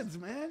beautiful decisions. kids,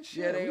 man.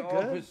 Shit, Yeah, they we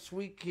all good. but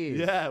sweet kids.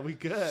 Yeah, we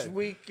good.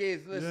 Sweet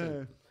kids. Listen,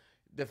 Yeah.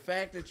 the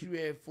fact that you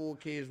had 4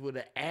 kids with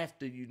her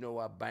after you know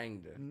I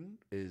banged her Mm-hmm.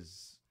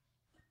 is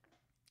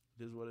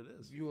It is what it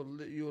is. you're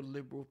a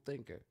liberal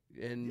thinker,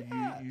 and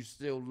Yeah. you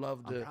still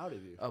love I'm the proud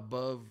of you.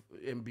 above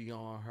and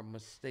beyond her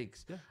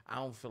mistakes. Yeah. I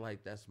don't feel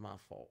like that's my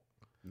fault.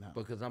 No.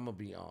 Because I'm gonna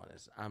be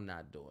honest, I'm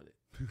not doing it.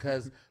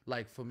 Because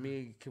like for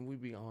me, can we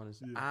be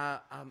honest?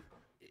 I'm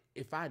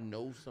if I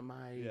know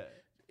somebody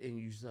Yeah. and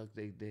you suck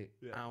their dick,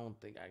 Yeah. I don't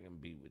think I can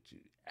be with you.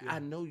 Yeah. I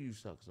know you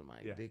suck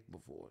somebody's Yeah. dick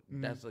before.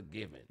 Mhm. That's a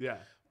given. Yeah.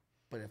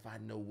 But if I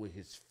know what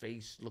his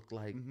face looked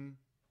like, Mm-hmm.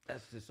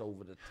 that's just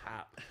over the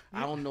top.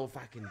 I don't know if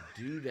I can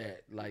do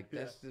that. Like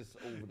that's just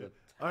over the top.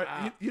 All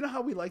right, you know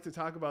how we like to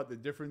talk about the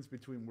difference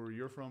between where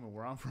you're from and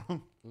where I'm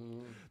from?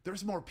 Mhm.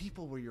 There's more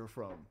people where you're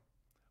from.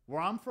 Where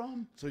I'm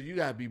from, So you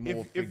gotta be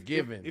more if,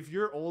 forgiving. if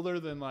you're older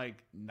than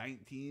like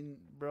 19,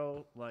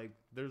 bro, like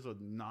there's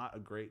not a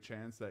great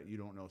chance that you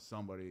don't know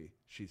somebody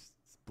she's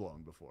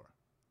blown before.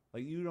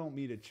 Like you don't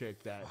meet a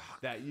chick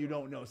that you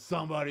don't know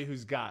somebody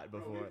who's got Bro,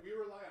 before. we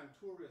rely on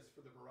tourists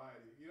for the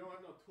variety. You don't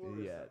have no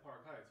tourists Yeah. at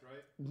Park Heights,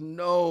 right?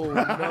 no,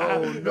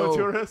 No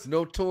tourists?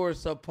 no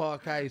tourists up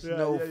Park Heights. Yeah,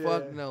 no, yeah,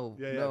 fuck yeah. no,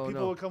 Yeah, yeah. no,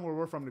 People no. will come where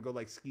we're from to go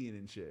like skiing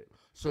and shit.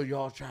 So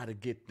y'all try to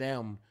get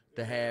them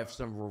to have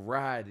some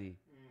variety.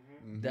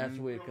 Mm-hmm. That's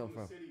where People it come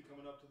from from. the city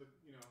coming up to the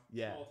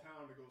Yeah. small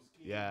town to go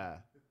skiing. Yeah.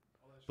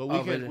 all that shit. But Oh,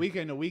 weekend, but-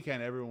 weekend to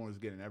weekend, everyone was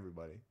getting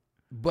everybody.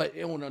 But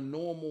on a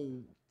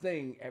normal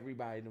thing,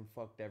 everybody done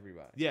fucked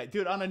everybody. Yeah,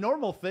 dude, on a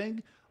normal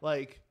thing,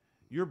 like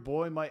your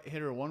boy might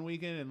hit her one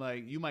weekend and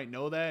like you might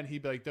know that and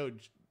he'd be like, dude,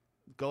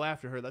 go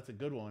after her, that's a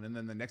good one. And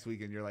then the next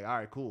weekend you're like, all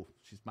right, cool,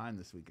 she's mine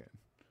this weekend.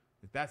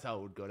 Like, that's how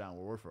it would go down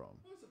where we're from.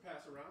 Well, it's a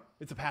pass around.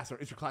 It's a pass.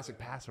 It's your classic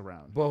pass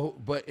around.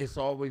 But it's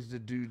always the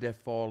dude that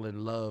fall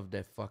in love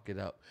that fuck it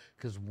up.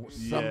 Cause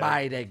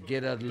somebody that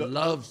get her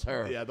loves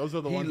her. Yeah, those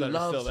are the He ones that are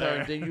loves still her, there.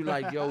 and then you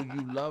like, yo,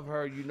 you love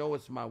her. You know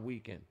it's my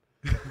weekend.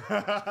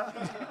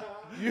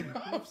 You know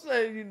what I'm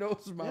saying? You know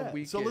it's my Yeah.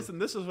 weekend. So listen,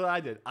 this is what I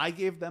did. I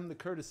gave them the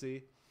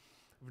courtesy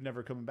of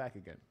never coming back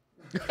again.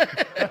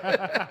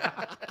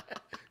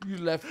 You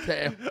left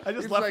town. I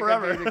just It's left like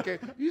forever.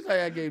 You like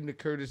I gave him the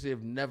courtesy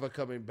of never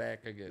coming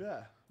back again.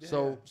 Yeah.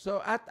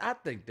 So I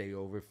think they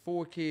over it.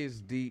 4 kids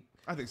deep.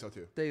 I think so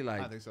too. They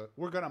like I think so.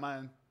 We're good on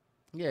mine.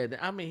 yeah.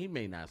 I mean he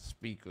may not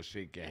speak or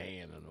shake your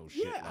hand or no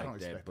shit Yeah, I don't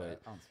like that, expect but that.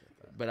 I don't expect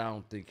that. but I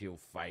don't think he'll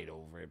fight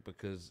over it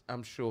because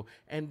I'm sure.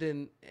 And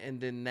then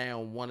now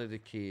one of the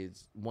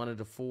kids, one of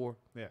the 4,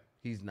 Yeah.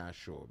 he's not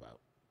sure about.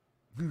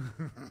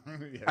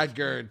 Yeah. I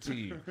guarantee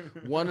you,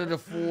 one of the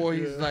 4,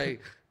 he's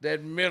like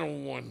that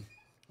middle one.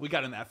 We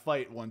got in that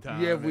fight one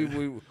time. Yeah, and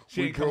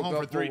she we didn't come broke home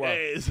for up 3 a while.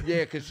 days. Yeah,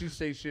 because she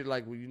say shit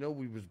like, well, you know,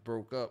 we was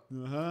broke up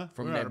Uh-huh.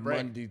 from We're on a that break.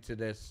 Monday to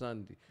that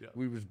Sunday. Yeah.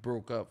 We was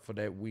broke up for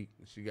that week.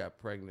 She got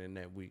pregnant in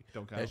that week.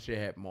 Don't That count. shit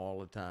happen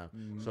all the time.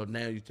 So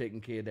now you're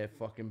taking care of that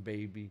fucking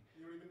baby.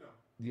 You don't even know.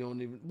 You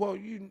don't even. Well,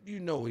 you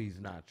know he's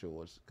not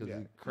yours because Yeah.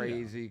 he's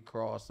crazy,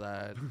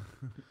 cross-eyed.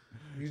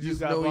 You You just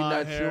got know he's blonde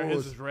not hair. His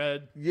yours. is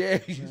red. Yeah,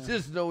 you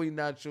just know he's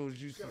not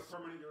yours. You You got a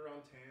permanent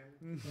year-round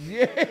tan.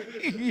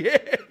 yeah,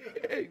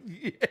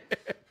 yeah.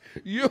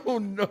 You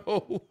don't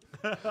know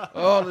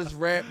all this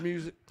rap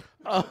music.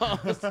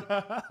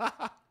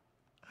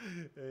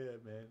 Yeah,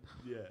 man.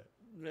 Yeah.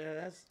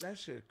 Man, that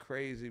shit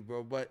crazy,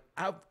 bro. But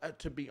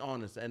to be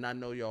honest, and I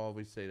know y'all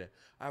always say that,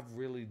 I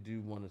really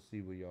do want to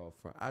see where y'all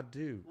from. I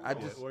do. I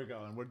just We're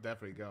going. We're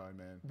definitely going,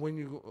 man. when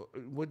you go,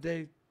 what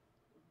day?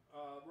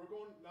 We're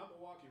going not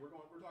Milwaukee. We're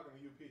talking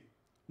to UP.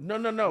 No.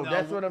 No,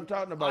 That's what I'm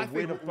talking about. I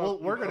Where think the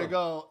fuck we're you gonna from?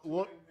 go.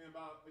 In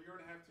about a year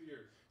and a half, 2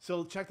 years.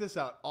 So check this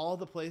out. All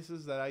the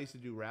places that I used to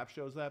do rap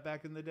shows at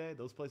back in the day,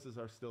 those places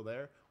are still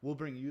there. We'll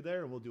bring you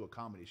there and we'll do a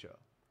comedy show.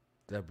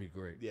 That'd be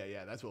great.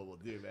 Yeah, that's what we'll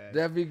do, man.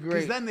 That'd be Because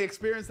great. then the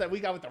experience that we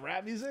got with the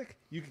rap music,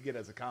 you could get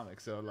as a comic.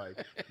 So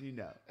like, you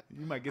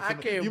might get I some.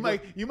 can't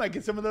You might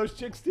get some of those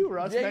chicks too,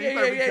 Russ. Yeah, man. yeah, You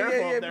better yeah, be yeah, careful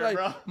yeah, up there, like,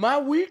 bro. my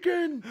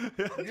weekend.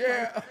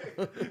 Yeah.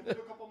 Put a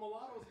couple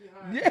mulattoes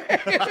behind.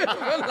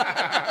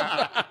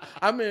 Yeah.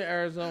 I'm in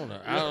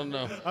Arizona. I don't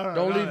know.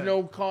 Don't leave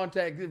no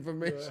contact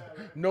information.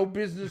 No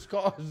business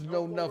cards,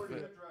 no nothing.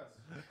 Address.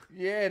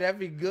 Yeah, that'd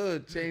be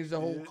good. Change the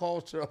whole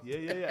culture.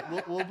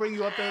 Yeah. We'll bring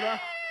you up there though.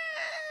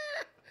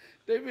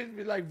 They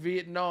be like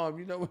Vietnam,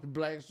 you know, when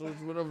black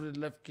soldiers went over and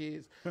left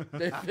kids.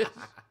 They just,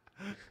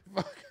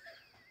 fuck.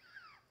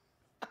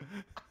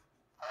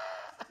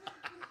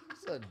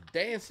 It's a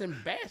dancing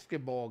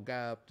basketball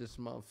guy up this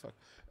motherfucker.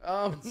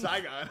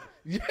 Saigon.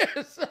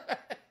 Yes.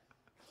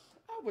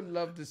 I would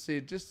love to see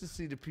it, just to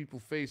see the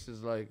people's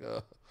faces like,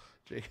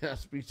 Jay, can I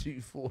speak to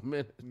you for a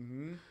minute?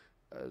 Mm-hmm.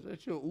 Is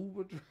that your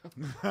Uber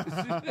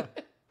driver?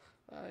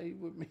 He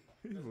with me.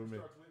 That's when he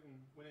starts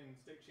winning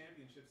state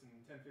championships in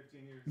 10,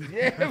 15 years.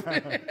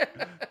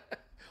 Yeah.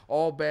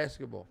 All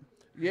basketball.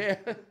 Yeah.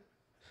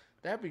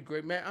 That'd be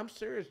great, man. I'm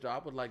serious, though. I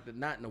would like to,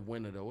 not in the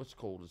winter, though. It's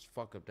cold as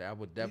fuck up there. I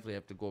would definitely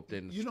have to go up there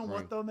in the You know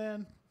spring. what though,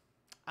 man?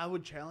 I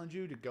would challenge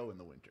you to go in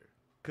the winter.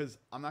 Because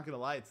I'm not gonna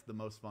lie, it's the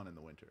most fun in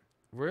the winter.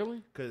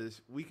 Really?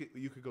 Because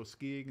you could go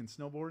skiing and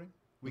snowboarding.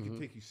 We could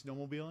take you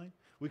snowmobiling.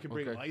 We could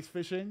bring Okay. ice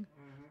fishing.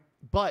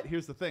 But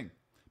here's the thing.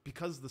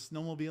 Because the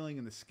snowmobiling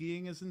and the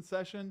skiing is in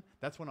session,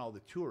 that's when all the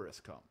tourists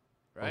come,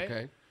 right?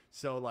 Okay.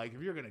 So, like,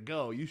 if you're going to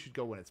go, you should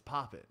go when it's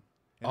popping.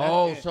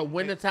 So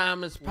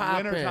wintertime is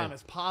popping. Wintertime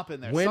is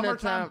popping there.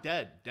 Wintertime-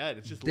 Summertime, dead.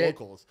 It's just Dead.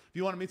 locals. If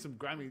you want to meet some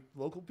grimy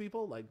local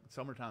people, like,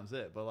 summertime's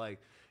it. But, like,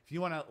 if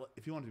you want it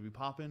to be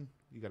popping,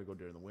 you got to go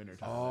during the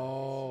wintertime.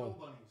 Oh.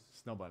 Snow bunnies.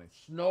 Snow bunnies.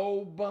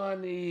 Snow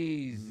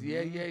bunnies.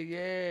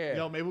 Yeah.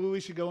 Yo, maybe we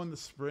should go in the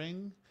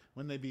spring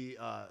when they be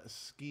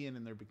skiing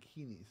in their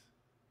bikinis.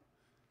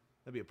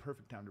 That'd be a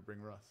perfect time to bring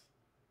Russ.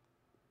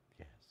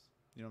 Yes.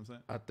 You know what I'm saying?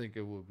 I think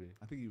it would be.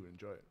 I think you would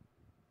enjoy it.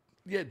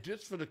 Yeah,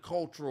 just for the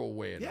cultural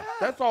awareness. Yeah.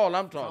 That's all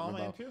I'm That's all talking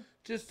I'm about. into.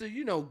 Just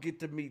to, get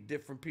to meet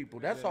different people.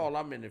 That's all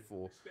I'm in it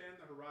for. Expand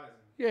the horizon.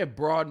 Yeah,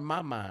 broaden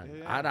my mind.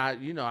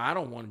 Yeah. I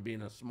don't want to be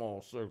in a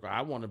small circle.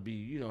 I want to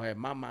be, have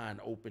my mind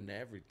open to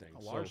everything.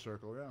 A large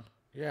circle, yeah.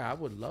 Yeah, I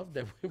would love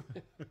that.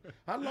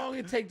 How long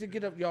it take to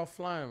get up? Y'all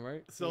flying,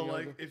 right? So, Y'all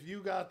like, go- if you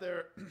got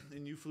there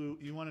and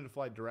you wanted to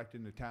fly direct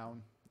into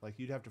town, like,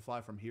 you'd have to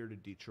fly from here to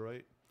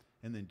Detroit,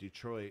 and then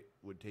Detroit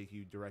would take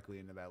you directly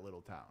into that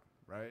little town,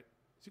 right?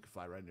 So you could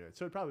fly right into it.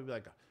 So it'd probably be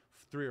like a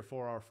 3 or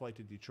 4 hour flight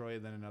to Detroit,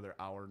 and then another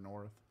hour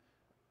north.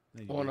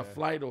 Then you'd on be a there.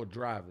 flight or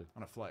driving?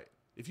 On a flight.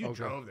 If you Okay.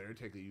 drove there, it'd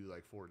take you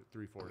like 4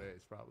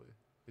 days, probably.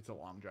 It's a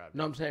long drive.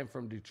 No, I'm saying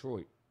from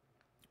Detroit.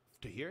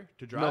 To here?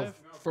 To No, drive?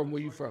 from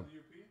where you from?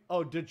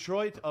 Oh,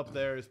 Detroit up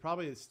there is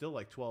probably still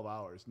like 12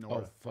 hours Oh,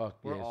 north. fuck.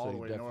 We're Yeah, all so the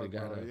you way definitely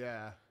north, got bro. to.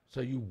 Yeah.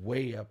 So you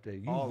way up there.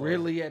 You All the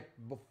really at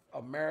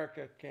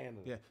America,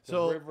 Canada. Yeah. The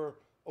So- river,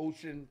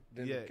 ocean,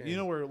 then Yeah, Canada. you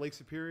know where Lake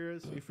Superior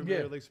is? You familiar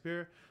Yeah. with Lake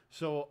Superior?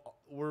 So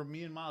where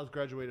me and Miles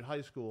graduated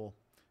high school,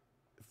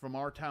 from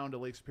our town to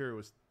Lake Superior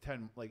was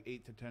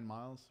 8 to 10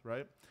 miles,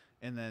 right?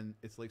 And then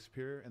it's Lake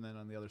Superior, and then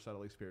on the other side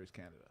of Lake Superior is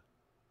Canada.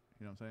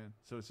 You know what I'm saying?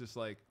 So it's just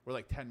like we're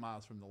like 10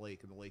 miles from the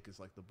lake, and the lake is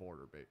like the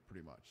border,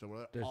 pretty much. So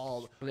we're They're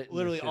all splitting the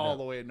literally shit all up.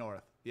 the way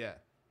north. Yeah.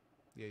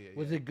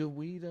 Was it good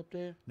weed up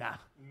there? Nah,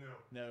 No.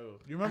 no.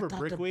 Do you remember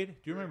thought the- brickweed?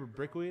 Do you remember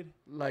brickweed?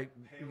 Like,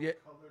 Pale yeah,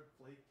 colored,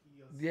 flaky.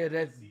 yeah,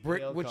 that's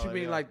brick. Pale What you color,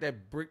 mean, yeah. like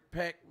that brick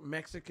pack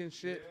Mexican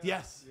shit?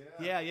 Yes.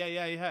 Yeah.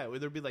 Yeah. Where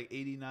there'd be like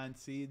 89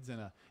 seeds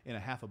and a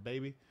half a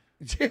baby.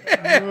 Oh,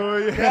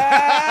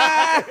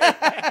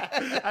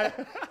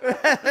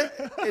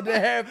 In the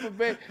half a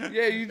bit.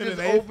 Yeah, you just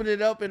an eighth. open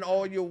it up and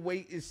all your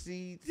weight is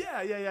seeds.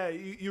 Yeah.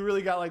 You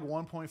really got like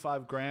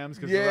 1.5 grams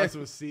because Yeah, the rest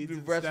was seeds the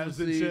and rest stems was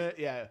and seeds. shit.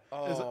 Yeah.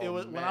 It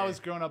was when I man. was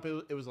growing up,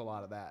 it was a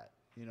lot of that.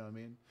 You know what I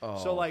mean?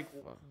 Oh, So like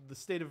fuck. the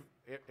state of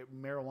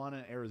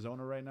marijuana in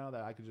Arizona right now,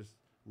 that I could just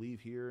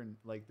leave here and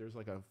like there's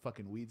like a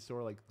fucking weed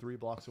store like 3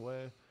 blocks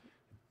away.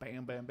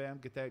 Bam,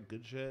 get that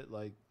good shit.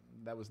 Like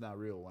that was not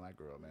real when I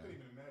grew up, man.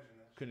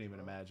 Couldn't even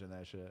imagine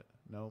that. shit, bro. Couldn't even imagine that shit.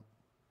 Nope.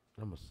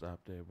 I'm gonna stop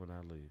there when I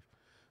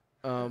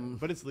leave.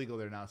 But it's legal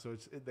there now, so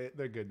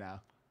they're good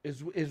now. Is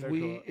They're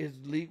weed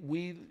cool.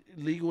 weed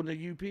legal in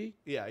the UP?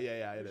 Yeah, it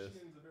is.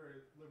 Michigan's a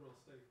very liberal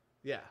state.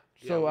 Yeah.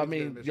 So I weed's good in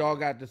mean, Michigan. y'all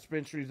got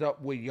dispensaries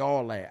up where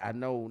y'all at. I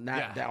know not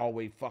Yeah. that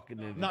always fucking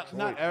in Not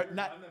Detroit.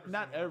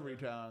 not every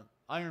town.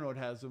 Ironwood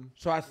has them.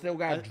 So I still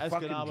got Es-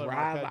 fucking Escanaba and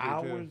drive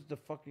Marquette do, too. hours to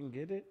fucking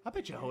get it. I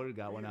bet you Hoda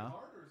got one now. Hard,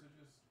 or is it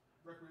just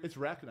recreational? It's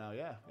rec now,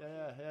 yeah.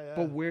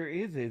 But where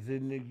is it? Is it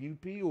in the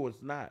UP or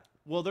it's not?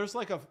 Well, there's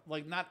like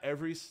not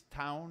every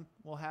town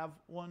will have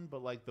one,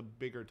 but like the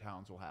bigger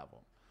towns will have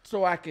them.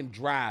 So I can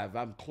drive.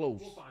 I'm close.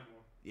 We'll find one.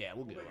 Yeah,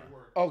 we'll We'll get make it one.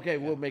 work. Okay,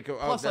 we'll make it.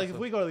 Plus, like that's if a-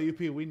 we go to the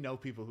UP, we know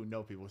people who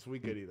know people, so we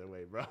good either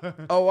way, bro.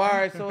 Oh, all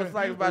right. So it's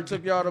like if I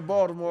took y'all to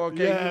Baltimore.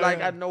 Okay, Yeah, you like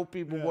yeah. I know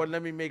people. Boy,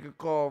 let me make a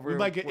call. we Real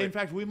might get. quick. In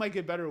fact, we might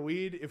get better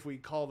weed if we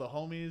call the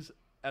homies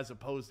as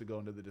opposed to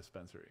going to the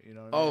dispensary. You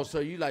know what I Oh, mean? so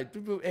you like,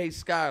 hey,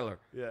 Skylar.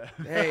 Yeah.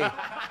 Hey.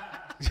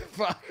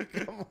 Fuck,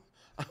 come on.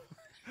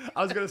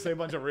 I was gonna say a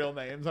bunch of real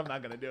names. I'm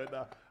not gonna do it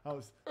though.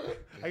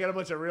 I got a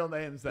bunch of real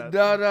names that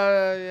No,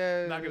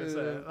 yeah. I'm not gonna say.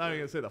 I'm not even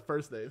gonna say the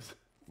first names.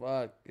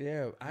 Fuck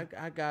yeah,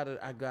 I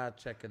gotta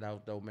check it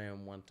out though,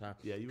 man. One time,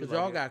 Yeah, you would because like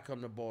y'all it. gotta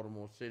come to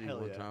Baltimore City Hell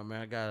one yeah. time,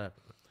 man.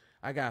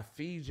 I gotta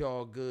feed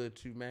y'all good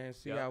too, man.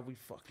 See Yep. how we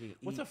fucking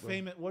What's eat, a bro.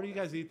 famous? What do you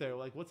guys eat there?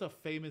 Like, what's a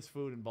famous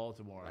food in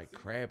Baltimore? Like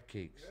crab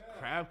cakes.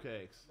 crab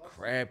cakes.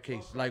 Crab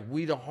cakes. Like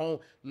we the home.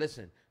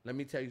 Listen, let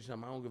me tell you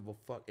something. I don't give a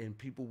fuck. And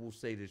people will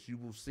say this. You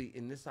will see,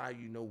 and this how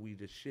you know we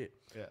the shit.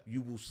 Yeah.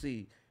 You will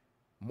see.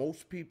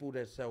 Most people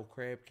that sell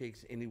crab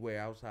cakes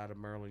anywhere outside of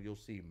Maryland, you'll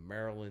see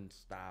Maryland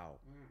style.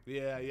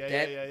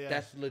 Yeah.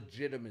 That's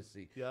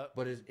legitimacy. Yep.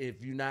 But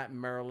if you're not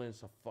in Maryland,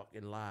 it's a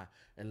fucking lie.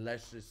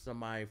 Unless it's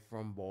somebody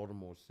from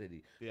Baltimore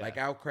City. Yeah. Like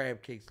our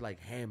crab cakes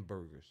like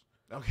hamburgers.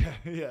 Okay.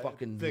 Yeah.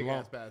 Fucking big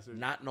ass lump. bastard.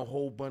 Not in a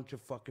whole bunch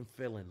of fucking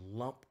filling.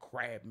 Lump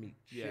crab meat.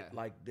 Shit Yeah.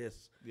 like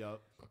this. Yep.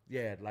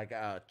 Yeah, like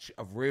a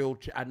real.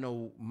 I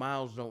know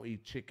Miles don't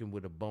eat chicken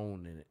with a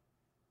bone in it.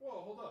 Whoa,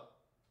 hold up.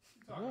 What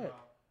you talking What?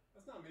 about?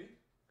 That's not me.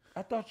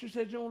 I thought you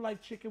said you don't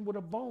like chicken with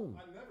a bone.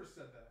 I never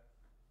said that.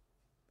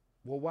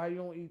 Well, why you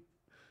don't eat?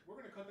 We're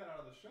gonna cut that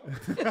out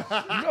of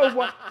the show.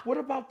 No, what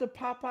about the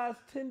Popeyes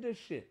tender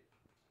shit?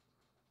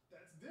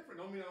 That's different.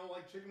 Don't mean I don't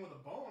like chicken with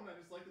a bone. I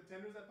just like the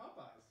tenders at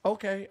Popeyes.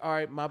 Okay, all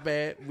right, my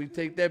bad. We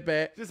take that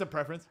back. Just a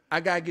preference. I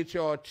gotta get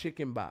y'all a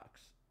chicken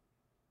box.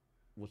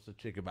 What's the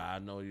chicken box? I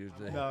know you're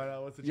saying.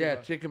 No. What's the Yeah,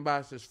 chicken? chicken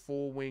box is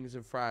 4 wings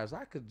and fries.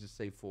 I could just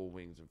say 4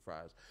 wings and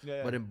fries.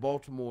 Yeah. But in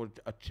Baltimore,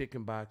 a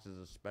chicken box is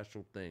a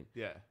special thing.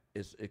 Yeah.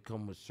 It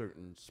comes with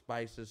certain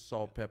spices,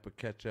 salt, pepper,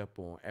 ketchup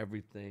on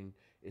everything.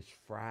 It's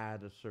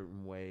fried a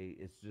certain way.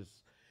 It's just,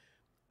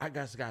 I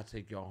guess I gotta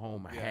take y'all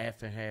home a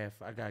half and half.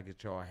 I gotta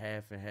get y'all a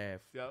half and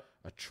half. Yep.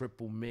 A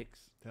triple mix.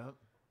 Yep.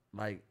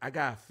 Like I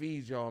gotta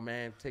feed y'all,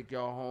 man. Take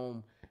y'all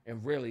home,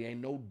 and really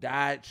ain't no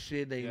diet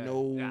shit. Ain't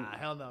no Nah,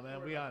 hell no,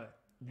 man. We on it.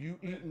 you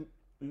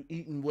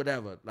eating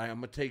whatever. Like I'm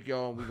gonna take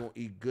y'all, and we gonna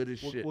eat good as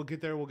shit. We'll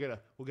get there. We'll get a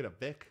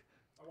Vic.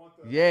 I want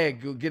the. Yeah,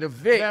 go get a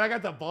Vic. Man, I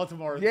got the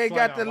Baltimore. Yeah, slang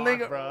got the on lock,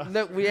 link. bro.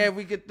 Look,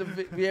 we get the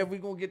Vic. Yeah, we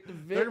gonna get the They're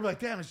Vic. gonna be like,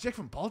 damn, is Jake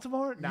from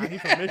Baltimore? Nah, he's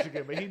from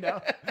Michigan, but he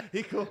know.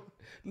 He cool.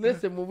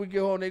 Listen, when we get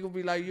home, they gonna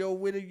be like, "Yo,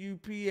 where the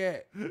UP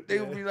at?" They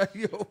gonna be like,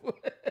 "Yo,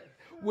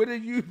 where the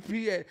UP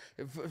at?"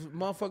 If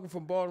motherfucker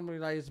from Baltimore,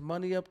 like, "Is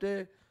money up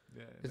there?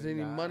 Yeah, Is there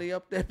any nah. money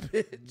up there,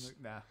 bitch?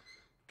 Nah.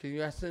 Can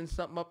you send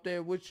something up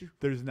there with you?"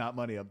 There's not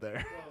money up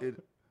there. Well,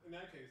 It- in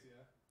that case,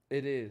 yeah.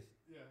 It is.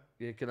 Yeah.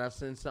 Yeah, can I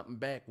send something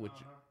back with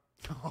you?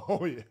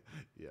 Oh yeah.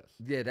 Yes.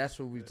 Yeah, that's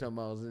what we talking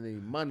about. Is any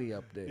money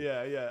up there?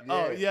 Yeah.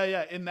 Oh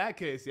yeah. In that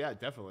case, yeah,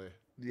 definitely.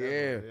 Yeah.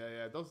 Definitely.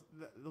 Yeah. Those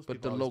But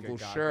people the always local get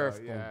got, sheriff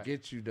though. gonna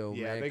get you though,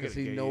 Yeah, man, they because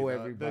gonna he get know you,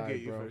 though. everybody, They'll get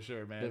you bro. for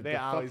sure, man. The, They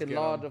the always fucking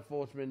get law 'em.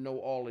 enforcement know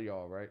all of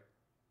y'all, right?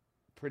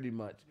 Pretty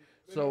much.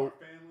 They know So our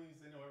families.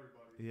 They know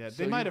everybody. Yeah, So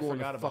they you might have going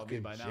to forgot about me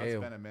fucking by now. jail.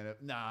 It's been a minute.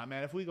 Nah,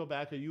 man. If we go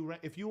back,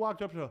 if you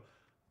walked up to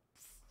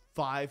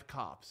 5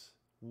 cops,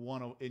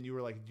 and you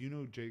were like, "Do you know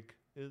who Jake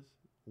is?"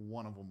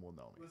 One of them will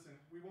know me. Listen,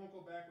 we won't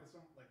go back with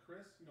some like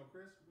Chris. You know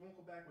Chris. We won't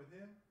go back with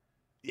him.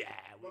 Yeah.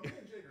 But me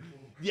and Jake are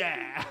cool.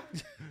 Yeah.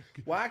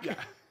 why? I can't,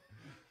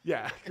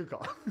 Yeah. Good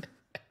call.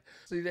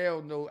 see, they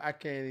don't know. I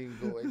can't even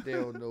go. They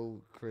don't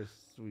know Chris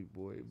Sweet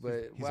Boy,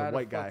 but He's why a the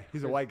white fuck guy.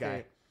 He's a Chris white guy.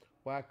 can't-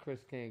 Why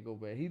Chris can't go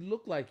back? He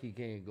looked like he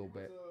can't go He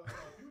back. was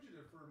a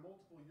fugitive for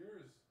multiple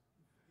years.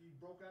 He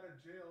broke out of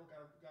jail,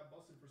 got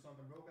busted for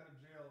something, broke out of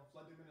jail,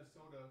 fled to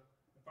Minnesota,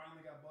 and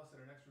finally got busted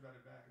and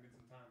extradited back and did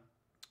some time.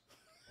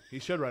 He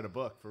should write a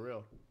book for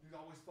real. He's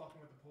always fucking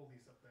with the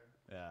police up there.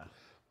 Yeah.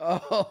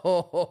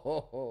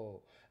 Oh,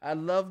 I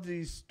love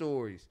these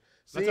stories.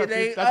 See, That's it our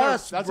ain't that's our-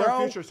 us, that's bro.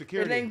 our future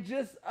security. It ain't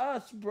just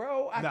us,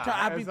 bro. Nah,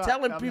 I be it's not-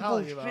 telling I'm people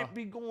telling you, bro. shit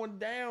be going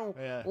down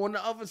Yeah. on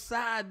the other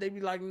side. They be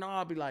like,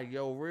 nah. I be like,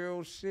 yo,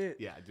 real shit.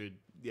 Yeah, dude.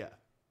 Yeah.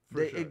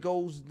 For sure. It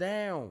goes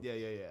down. Yeah.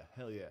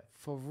 Hell yeah.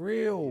 For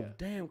real. Yeah.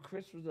 Damn,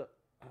 Chris was a.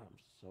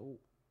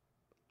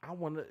 I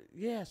want to.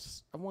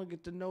 Yes, I want to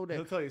get to know that.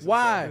 He'll tell you some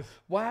Why? stories.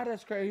 Why?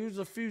 That's crazy. He was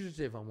a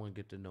fugitive. I want to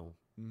get to know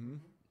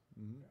him.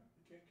 Mm-hmm. You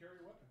can't carry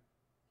a weapon.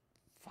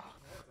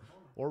 Fuck. Yeah, it's a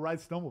homer. Or ride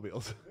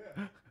snowmobiles.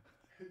 Yeah.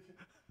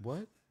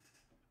 What?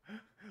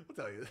 I'll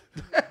tell you.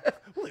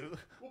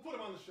 We'll put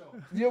him on the show.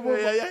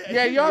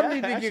 Yeah, y'all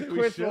need to actually, get we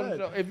Chris on the should.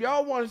 show. If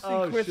y'all want to see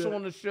Oh, Chris shit.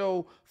 on the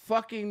show,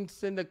 fucking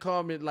send a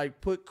comment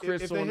like put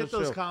Chris if they on the hit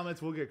those show.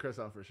 comments, we'll get Chris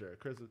on for sure.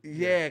 Chris.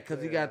 Yeah,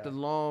 because he got the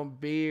long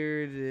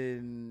beard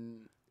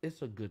and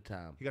it's a good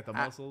time. He got the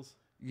muscles.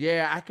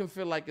 Yeah, I can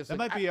feel like it's. That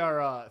might be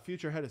our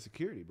future head of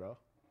security, bro.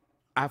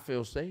 I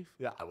feel safe.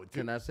 Yeah, I would.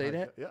 Can I say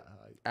that? Yeah,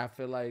 I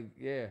feel like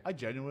I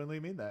genuinely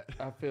mean that.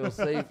 I feel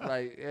safe.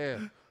 Like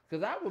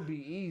because I would be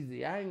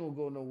easy. I ain't gonna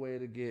go nowhere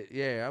to get.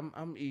 Yeah,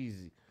 I'm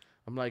easy.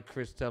 I'm like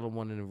Chris, tell the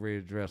one in the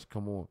red dress,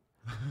 come on.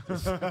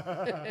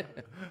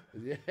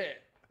 Yeah,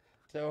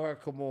 tell her,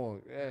 come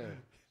on. Yeah,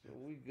 So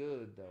we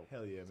good though.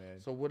 Hell yeah, man.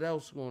 So what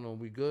else going on?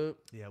 We good?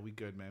 Yeah, we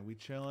good, man. We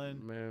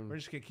chilling. Man. We're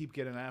just gonna keep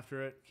getting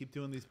after it. Keep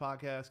doing these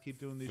podcasts. Keep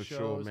doing these For shows.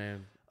 sure,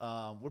 man.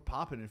 We're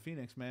popping in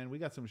Phoenix, man. We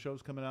got some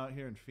shows coming out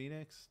here in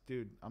Phoenix,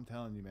 dude. I'm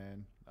telling you,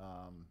 man.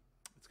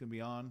 It's gonna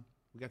be on.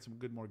 We got some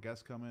good more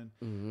guests coming.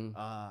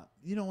 Mm-hmm.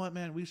 You know what,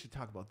 man? We should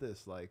talk about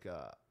this. Like,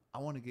 I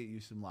want to get you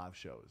some live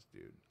shows,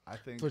 dude. I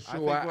think For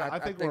sure. I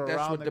think we're that's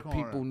around what the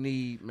corner. people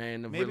need,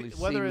 man, to Maybe really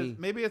see whether me.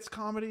 maybe it's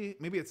comedy,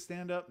 maybe it's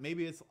stand up,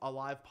 maybe it's a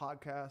live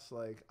podcast.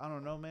 Like, I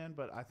don't know, man,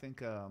 but I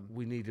think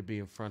We need to be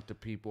in front of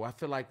people. I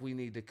feel like we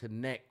need to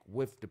connect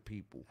with the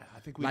people. I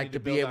think we Like need to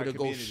build be able our to go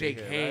community shake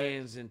here, right?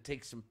 hands and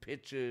take some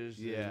pictures.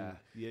 Yeah,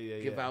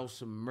 and give out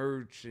some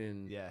merch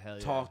and hell yeah.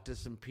 talk to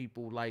some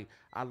people. Like,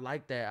 I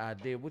like that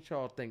idea. What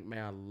y'all think,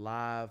 man? A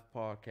live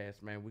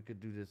podcast, man. We could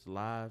do this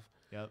live.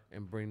 Yep.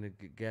 And bring the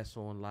guests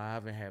on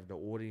live and have the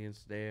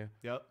audience there.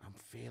 Yep. I'm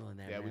feeling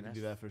that, Yeah, man. we can do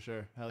that for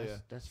sure. Hell yeah.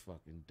 That's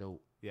fucking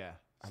dope. Yeah.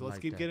 I So let's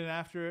like keep that. getting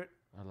after it.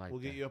 I like We'll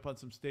that. get you up on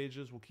some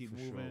stages. We'll keep For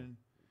sure. moving.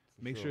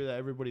 For Make sure that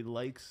everybody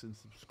likes and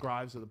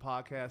subscribes to the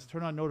podcast.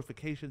 Turn on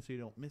notifications so you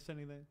don't miss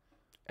anything.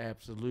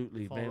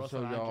 Absolutely, Follow man. Russ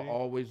So on y'all IG.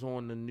 always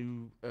on the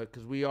new,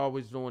 because we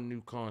always doing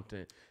new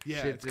content. Yeah,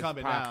 Shit it's just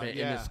coming now. popping, and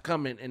Yeah. it's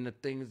coming. And the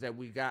things that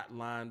we got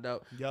lined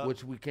up, Yup.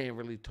 which we can't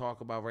really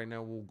talk about right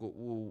now.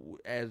 We'll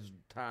as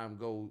time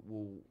go,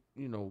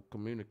 we'll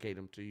communicate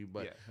them to you.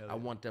 But Yeah, hell I yeah.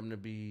 want them to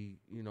be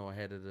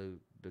ahead of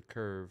the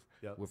curve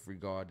Yup. with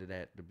regard to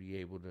that, to be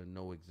able to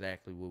know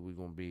exactly where we're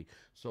gonna be.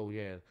 So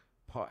yeah.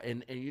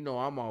 And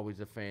I'm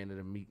always a fan of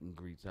the meet and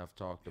greets. I've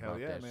talked Hell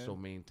about yeah, that man. so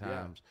many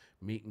times.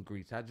 Meet and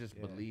greets. I just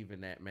Yeah. believe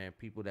in that, man.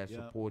 People that Yep.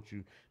 support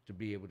you to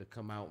be able to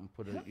come out and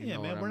put a Hell you yeah,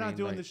 know man. what We're I not mean?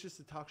 doing Like, this just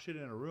to talk shit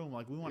in a room.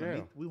 Like we want to Yeah.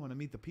 meet. We want to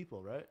meet the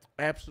people, right?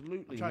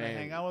 Absolutely, I'm trying man. to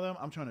hang out with them.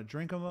 I'm trying to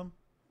drink with them.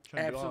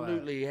 Trying to do all that.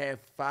 Absolutely.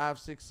 Have 5,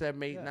 6,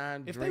 7, 8, Yeah.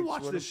 9 If drinks they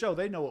watch with this them. show,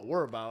 they know what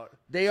we're about.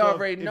 They So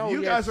already if know,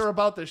 you yes. guys are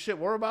about the shit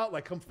we're about,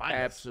 like come find us.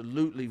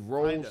 Absolutely.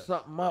 Roll Find us.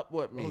 something up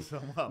with me. Roll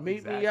something up,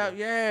 Meet me exactly. up.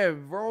 Yeah,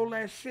 roll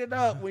that shit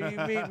up when you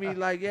meet me.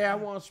 Like, yeah, I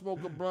want to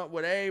smoke a blunt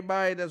with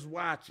everybody that's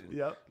watching.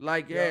 Yep.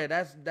 Like, yeah,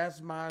 Yep. that's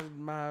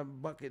my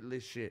bucket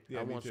list shit.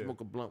 Yeah, I me want to too.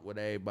 smoke a blunt with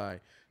everybody,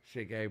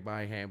 shake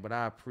everybody's hand. But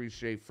I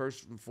appreciate,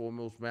 first and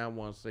foremost, man, I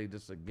want to say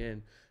this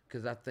again,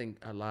 because I think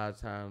a lot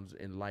of times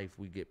in life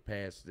we get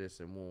past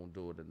this and we won't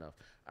do it enough.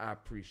 I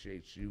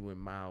appreciate you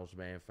and Miles,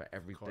 man, for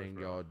everything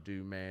bro. y'all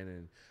do, man,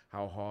 and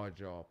how hard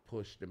y'all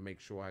push to make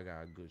sure I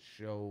got a good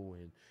show.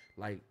 And,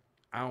 like,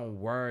 I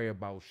don't worry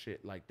about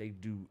shit. Like, they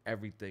do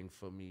everything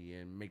for me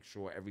and make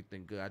sure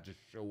everything good. I just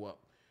show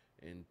up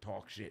and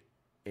talk shit.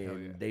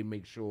 And yeah. they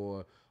make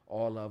sure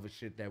all the other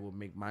shit that would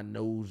make my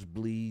nose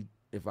bleed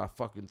if I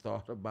fucking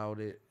thought about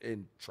it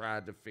and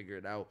tried to figure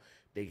it out,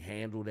 they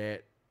handle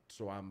that.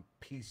 So I'm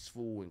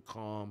peaceful and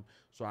calm.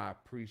 So I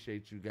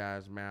appreciate you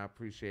guys, man. I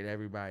appreciate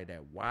everybody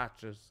that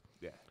watch us.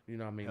 Yeah. You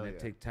know what I mean? Hell That yeah.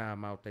 take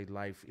time out their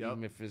life, Yep.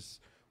 even if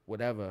it's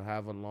whatever,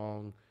 however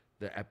long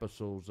the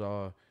episodes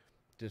are,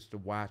 just to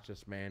watch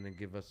us, man, and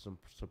give us some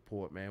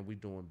support, man. We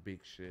doing big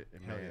shit.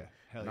 And, Hell man, yeah.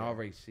 Hell and I yeah.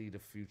 already see the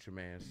future,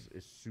 man.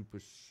 It's super,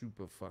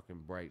 super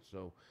fucking bright.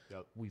 So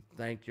Yep. we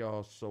thank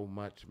y'all so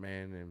much,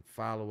 man. And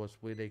follow us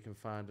where they can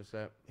find us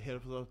at. Hit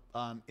us up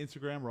on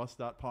Instagram,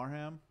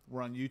 Russ.Parham.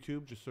 We're on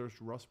YouTube. Just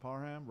search Russ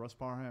Parham, Russ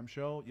Parham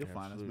Show. You'll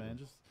find us, Absolutely. man.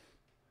 Just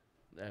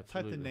Absolutely.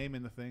 type the name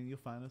in the thing. You'll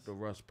find us. The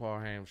Russ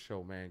Parham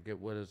Show, man. Get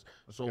with us.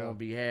 Let's So go. on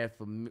behalf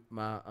of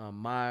my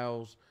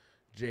Miles,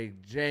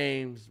 Jake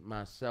James,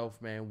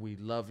 myself, man, we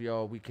love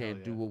y'all. We can't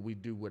Hell do yeah. what we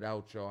do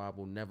without y'all. I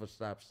will never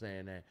stop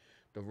saying that.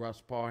 The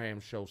Russ Parham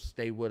Show.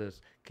 Stay with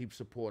us. Keep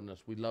supporting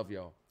us. We love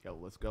y'all. Yo,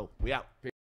 let's go. We out.